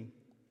 22 with me.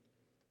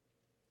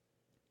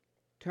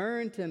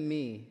 Turn to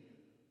me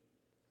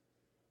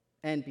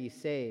and be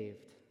saved,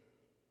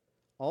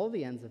 all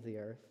the ends of the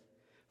earth,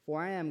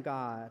 for I am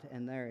God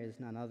and there is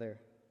none other.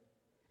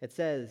 It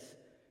says,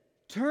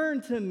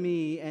 turn to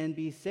me and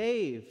be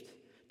saved.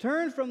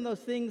 Turn from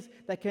those things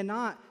that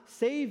cannot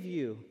save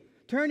you.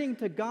 Turning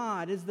to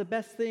God is the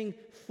best thing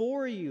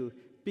for you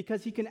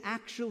because he can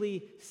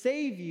actually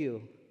save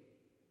you.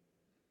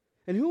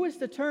 And who is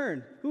to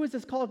turn? Who is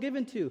this call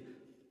given to?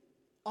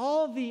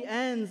 All the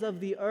ends of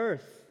the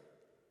earth.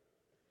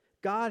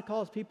 God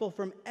calls people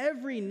from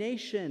every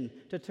nation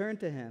to turn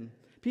to him.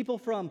 People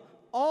from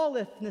all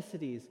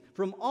ethnicities,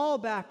 from all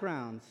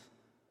backgrounds.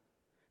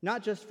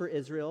 Not just for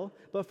Israel,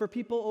 but for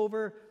people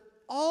over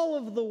all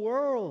of the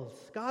world.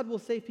 God will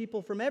save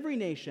people from every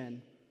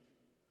nation.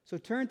 So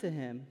turn to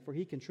him, for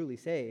he can truly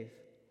save.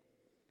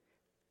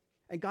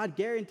 And God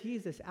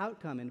guarantees this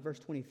outcome in verse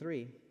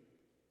 23.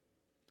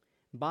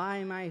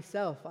 By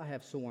myself I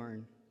have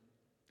sworn.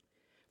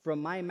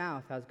 From my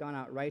mouth has gone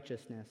out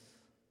righteousness,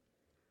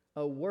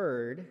 a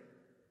word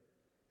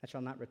that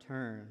shall not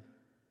return.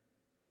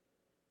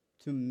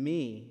 To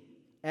me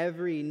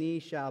every knee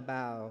shall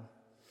bow,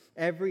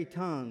 every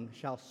tongue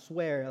shall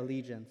swear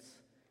allegiance.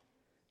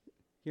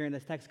 Here in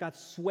this text, God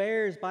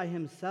swears by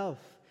himself.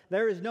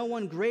 There is no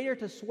one greater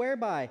to swear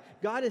by.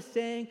 God is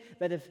saying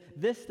that if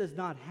this does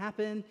not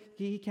happen,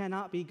 he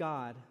cannot be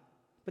God.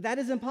 But that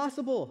is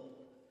impossible.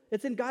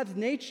 It's in God's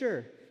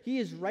nature. He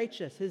is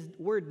righteous. His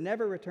word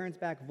never returns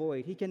back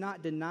void. He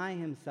cannot deny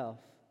himself.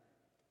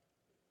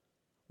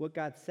 What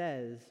God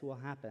says will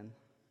happen.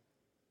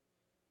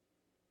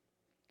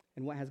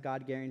 And what has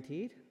God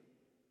guaranteed?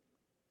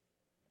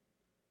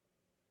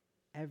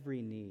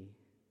 Every knee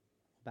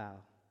bow.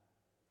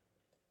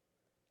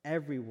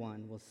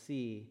 Everyone will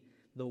see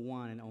the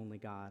one and only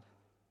God.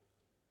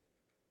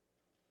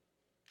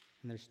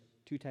 And there's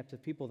two types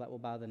of people that will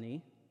bow the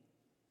knee.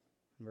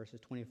 In verses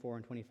 24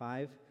 and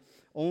 25.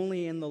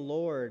 Only in the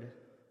Lord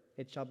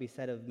it shall be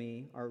said of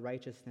me, our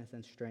righteousness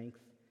and strength.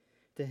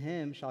 To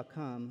him shall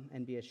come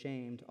and be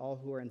ashamed all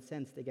who are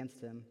incensed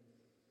against him.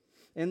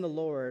 In the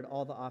Lord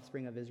all the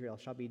offspring of Israel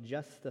shall be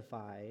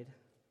justified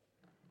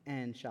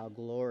and shall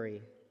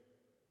glory.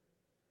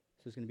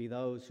 So it's going to be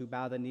those who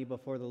bow the knee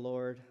before the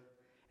Lord,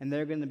 and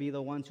they're going to be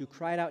the ones who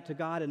cried out to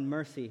God in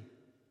mercy.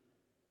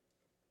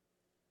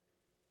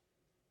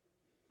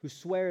 who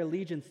swear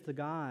allegiance to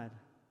God,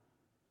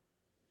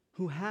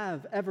 who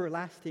have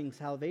everlasting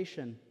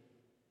salvation.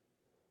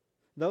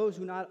 Those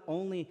who not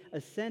only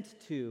assent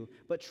to,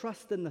 but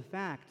trust in the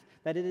fact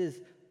that it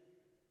is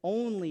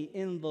only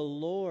in the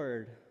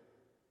Lord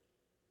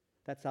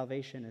that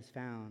salvation is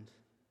found.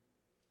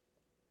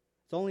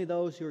 It's only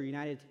those who are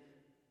united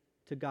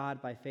to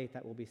God by faith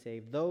that will be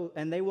saved.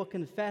 And they will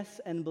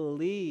confess and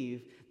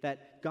believe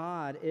that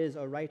God is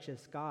a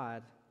righteous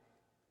God.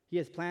 He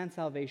has planned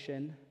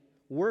salvation,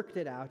 worked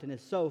it out, and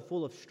is so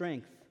full of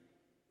strength.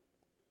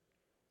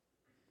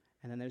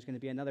 And then there's going to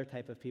be another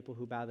type of people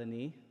who bow the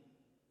knee.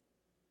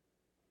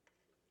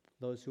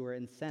 Those who are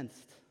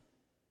incensed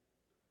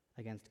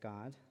against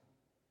God.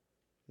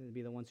 They're going to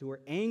be the ones who are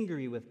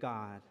angry with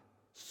God,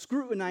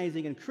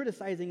 scrutinizing and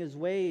criticizing his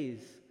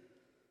ways.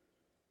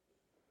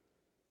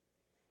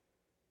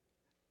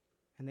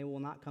 And they will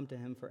not come to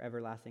him for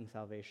everlasting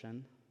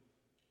salvation,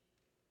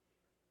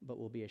 but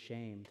will be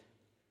ashamed.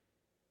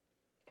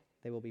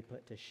 They will be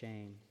put to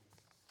shame.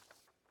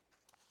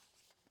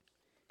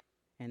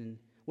 And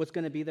what's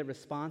going to be the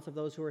response of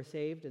those who are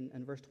saved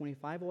in verse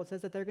 25? Well, it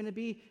says that they're going to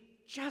be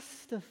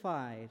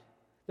justified.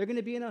 They're going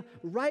to be in a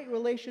right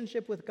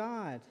relationship with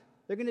God.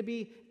 They're going to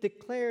be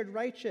declared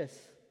righteous.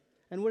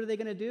 And what are they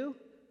going to do?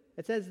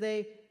 It says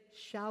they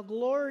shall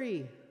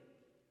glory.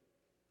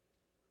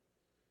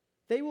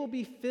 They will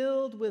be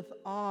filled with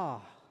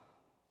awe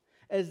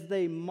as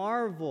they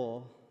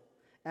marvel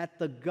at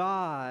the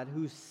God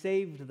who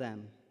saved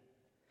them.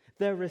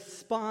 Their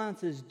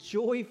response is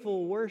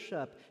joyful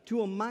worship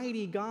to a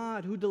mighty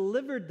God who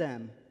delivered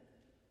them.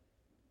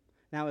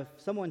 Now, if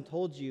someone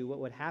told you what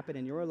would happen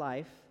in your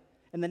life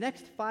in the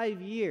next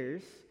 5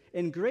 years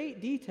in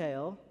great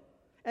detail,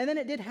 and then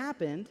it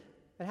happened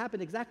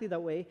exactly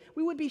that way,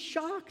 we would be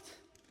shocked.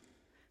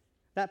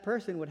 That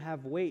person would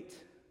have weight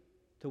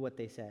to what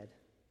they said.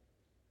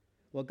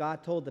 Well,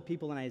 God told the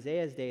people in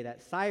Isaiah's day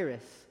that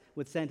Cyrus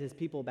would send his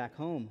people back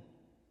home.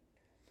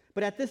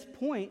 But at this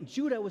point,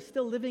 Judah was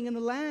still living in the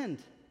land.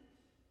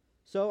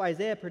 So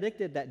Isaiah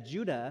predicted that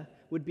Judah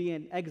would be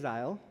in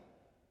exile,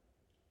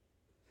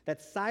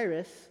 that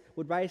Cyrus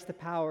would rise to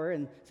power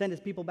and send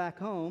his people back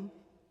home.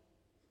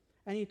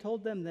 And he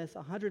told them this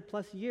 100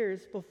 plus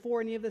years before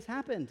any of this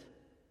happened.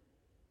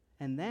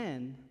 And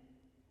then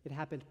it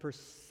happened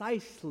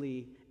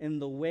precisely in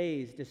the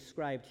ways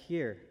described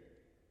here.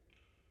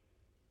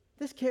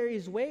 This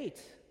carries weight.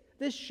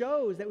 This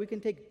shows that we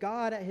can take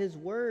God at his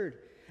word.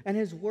 And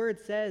his word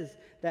says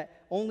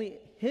that only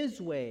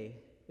his way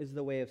is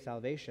the way of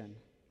salvation.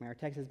 Our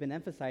text has been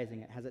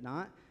emphasizing it, has it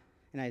not?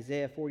 In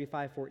Isaiah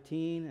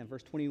 45:14 and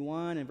verse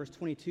 21 and verse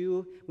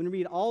 22, when we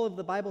read all of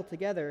the Bible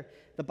together,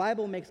 the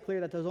Bible makes clear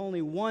that there's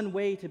only one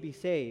way to be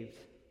saved.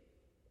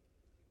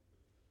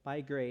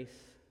 By grace,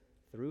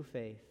 through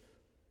faith.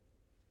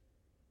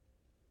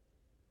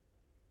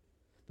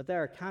 But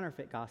there are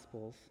counterfeit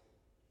gospels,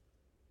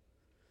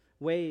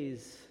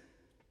 ways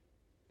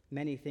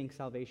many think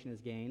salvation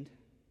is gained.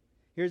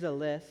 Here's a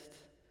list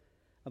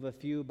of a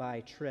few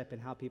by Tripp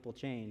and how people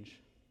change.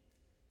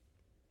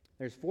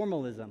 There's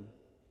formalism.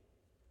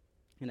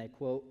 And I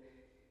quote,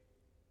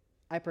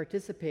 I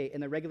participate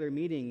in the regular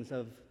meetings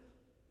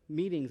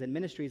and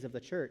ministries of the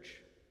church,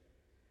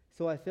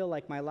 so I feel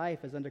like my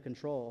life is under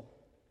control.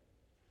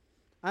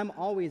 I'm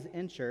always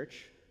in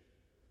church,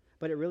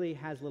 but it really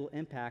has little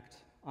impact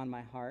on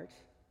my heart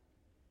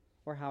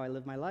or how I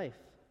live my life.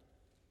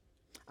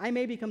 I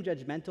may become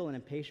judgmental and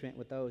impatient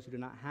with those who do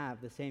not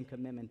have the same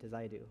commitment as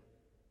I do.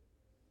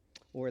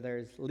 Or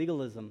there's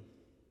legalism,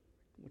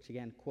 which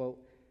again, quote,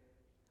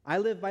 I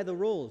live by the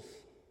rules.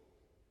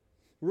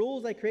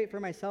 Rules I create for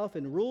myself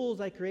and rules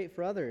I create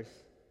for others.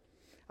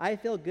 I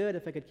feel good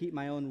if I could keep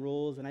my own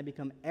rules, and I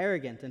become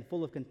arrogant and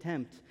full of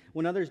contempt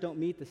when others don't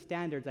meet the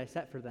standards I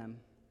set for them.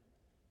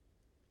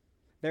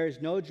 There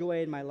is no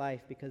joy in my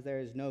life because there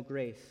is no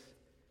grace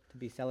to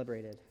be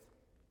celebrated.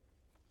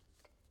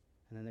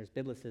 And then there's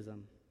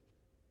biblicism.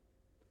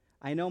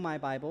 I know my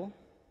Bible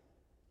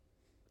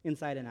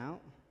inside and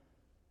out,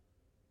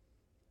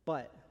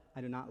 but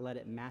I do not let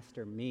it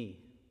master me.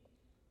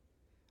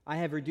 I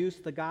have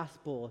reduced the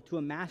gospel to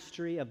a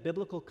mastery of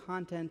biblical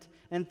content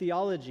and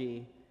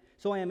theology,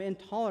 so I am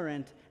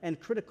intolerant and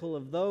critical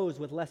of those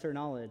with lesser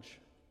knowledge.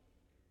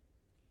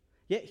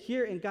 Yet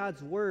here in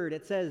God's word,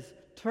 it says,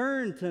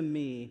 turn to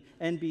me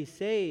and be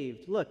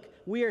saved. Look,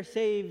 we are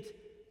saved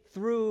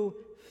through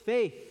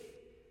faith.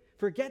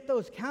 Forget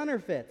those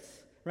counterfeits,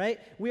 right?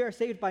 We are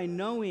saved by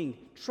knowing,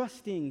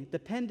 trusting,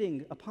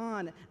 depending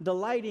upon,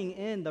 delighting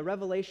in the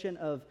revelation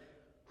of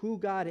who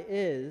God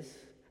is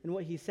and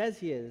what he says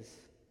he is.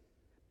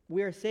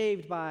 We are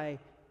saved by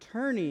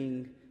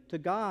turning to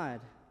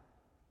God.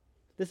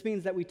 This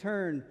means that we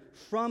turn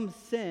from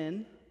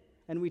sin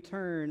and we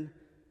turn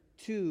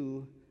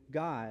to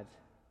God.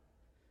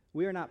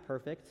 We are not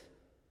perfect.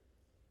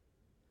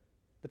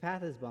 The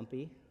path is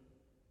bumpy,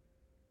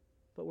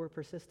 but we're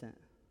persistent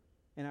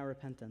in our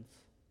repentance.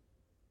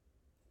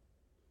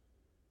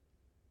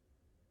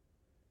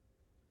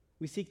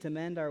 We seek to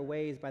mend our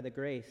ways by the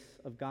grace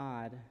of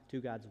God to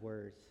God's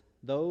words.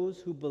 Those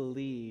who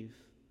believe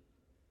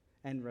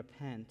and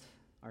repent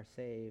are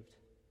saved.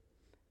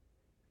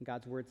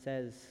 God's word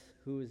says,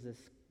 who is this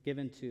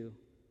given to?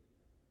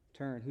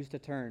 Turn. Who's to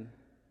turn?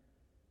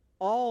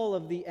 All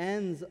of the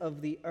ends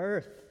of the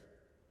earth.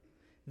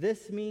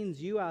 This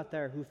means you out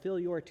there who feel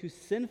you are too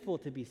sinful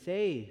to be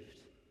saved.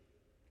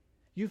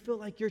 You feel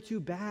like you're too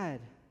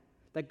bad,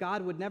 that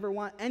God would never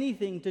want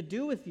anything to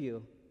do with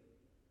you.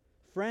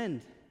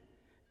 Friend,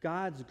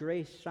 God's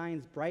grace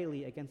shines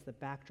brightly against the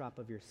backdrop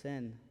of your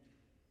sin.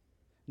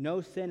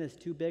 No sin is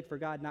too big for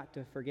God not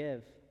to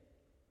forgive.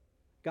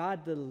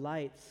 God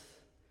delights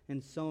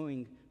in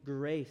sowing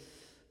grace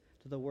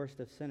to the worst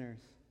of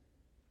sinners.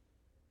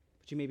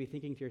 But you may be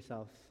thinking to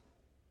yourself,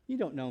 you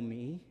don't know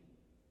me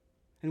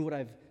and what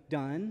I've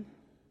done,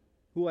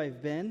 who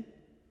I've been.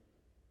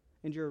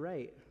 And you're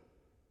right.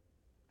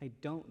 I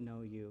don't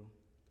know you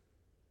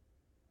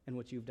and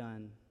what you've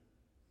done,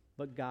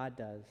 but God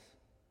does.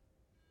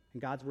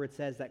 And God's word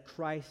says that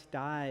Christ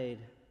died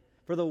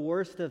for the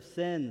worst of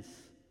sins.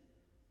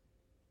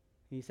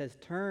 He says,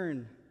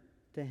 turn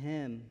to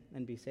him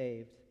and be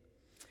saved.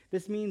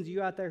 This means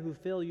you out there who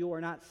feel you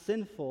are not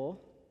sinful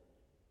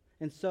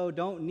and so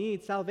don't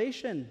need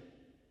salvation.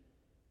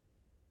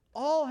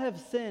 All have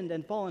sinned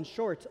and fallen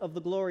short of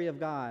the glory of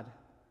God.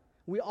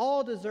 We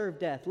all deserve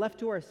death. Left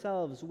to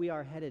ourselves, we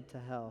are headed to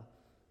hell.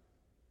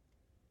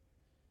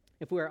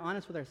 If we are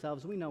honest with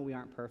ourselves, we know we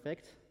aren't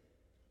perfect.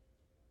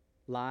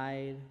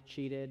 Lied,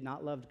 cheated,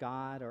 not loved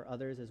God or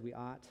others as we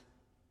ought.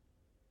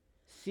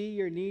 See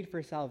your need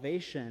for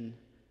salvation.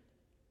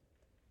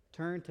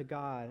 Turn to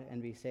God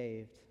and be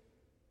saved.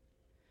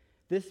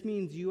 This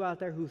means you out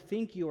there who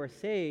think you are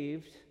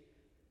saved,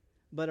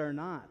 but are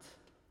not.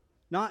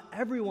 Not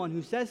everyone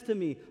who says to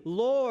me,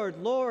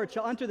 Lord, Lord,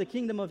 shall enter the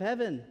kingdom of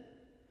heaven.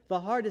 The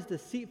heart is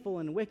deceitful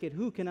and wicked.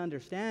 Who can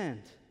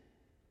understand?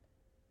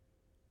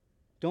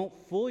 Don't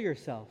fool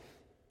yourself.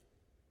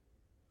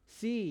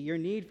 See your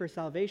need for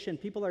salvation.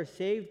 People are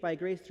saved by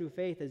grace through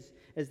faith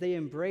as they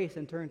embrace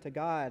and turn to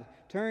God.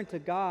 Turn to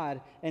God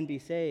and be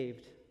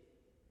saved.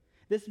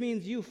 This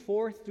means you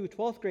 4th through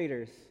 12th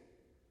graders.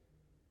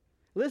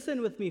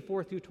 Listen with me,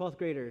 4th through 12th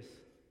graders.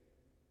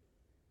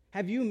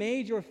 Have you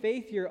made your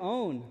faith your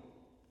own?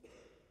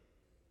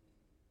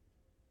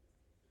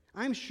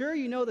 I'm sure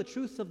you know the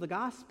truths of the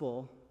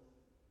gospel,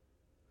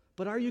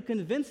 but are you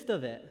convinced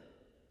of it?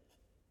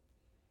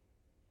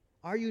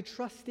 Are you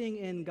trusting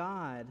in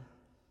God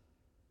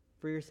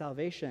for your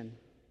salvation?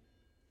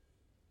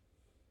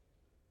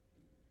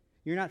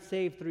 You're not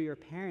saved through your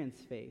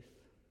parents' faith,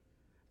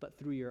 but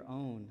through your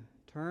own.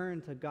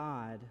 Turn to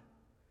God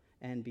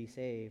and be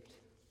saved.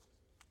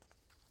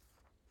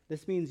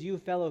 This means you,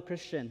 fellow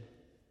Christian,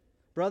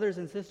 brothers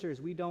and sisters,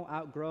 we don't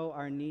outgrow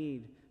our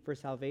need for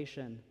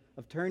salvation,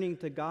 of turning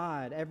to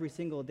God every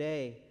single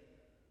day.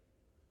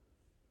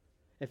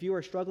 If you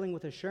are struggling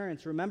with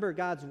assurance, remember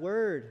God's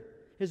word.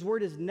 His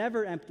word is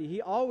never empty.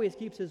 He always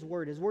keeps his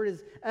word. His word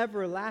is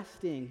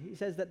everlasting. He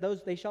says that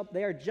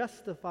they are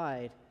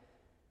justified.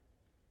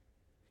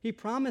 He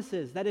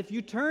promises that if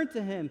you turn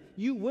to him,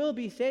 you will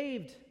be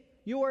saved.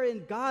 You are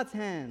in God's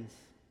hands.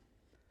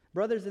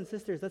 Brothers and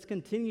sisters, let's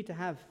continue to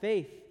have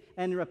faith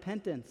and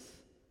repentance.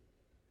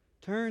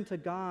 Turn to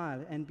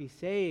God and be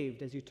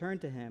saved as you turn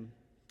to him.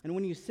 And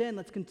when you sin,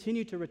 let's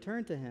continue to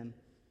return to him.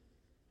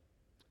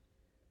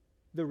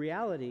 The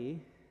reality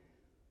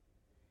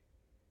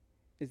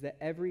is that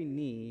every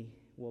knee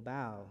will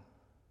bow.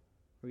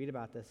 Read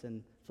about this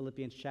in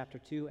Philippians chapter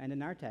 2 and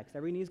in our text.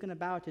 Every knee is going to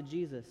bow to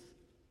Jesus.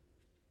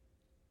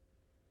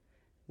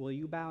 Will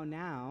you bow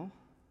now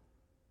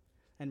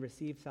and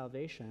receive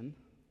salvation?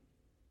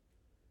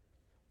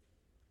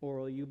 Or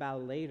will you bow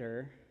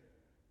later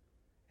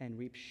and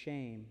reap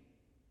shame?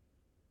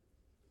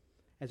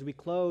 As we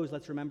close,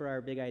 let's remember our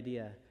big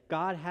idea.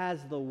 God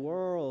has the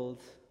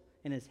world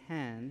in his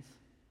hands,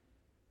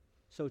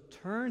 so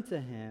turn to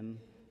him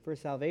for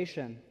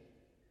salvation.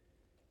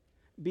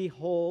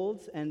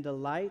 Behold and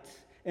delight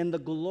in the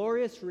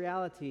glorious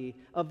reality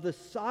of the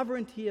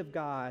sovereignty of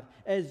God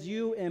as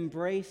you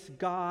embrace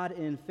God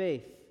in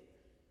faith.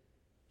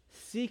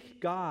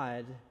 Seek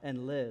God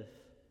and live.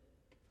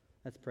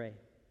 Let's pray.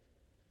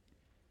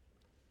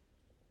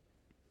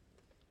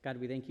 God,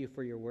 we thank you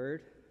for your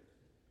word,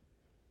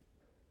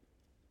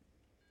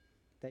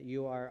 that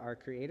you are our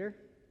creator,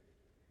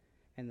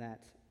 and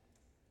that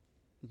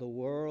the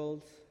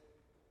world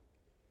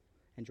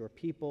and your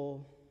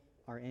people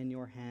are in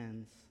your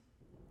hands.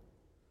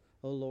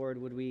 Oh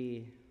Lord, would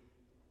we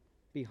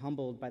be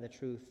humbled by the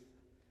truth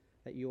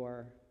that you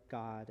are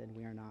God and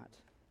we are not.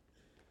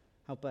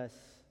 Help us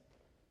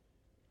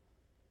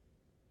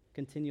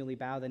continually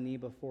bow the knee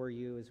before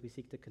you as we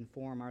seek to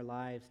conform our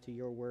lives to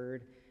your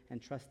word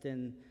and trust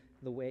in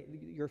the way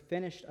your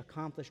finished,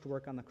 accomplished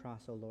work on the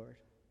cross, O Lord.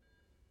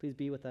 Please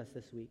be with us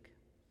this week.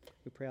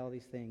 We pray all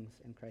these things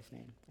in Christ's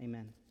name.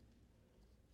 Amen.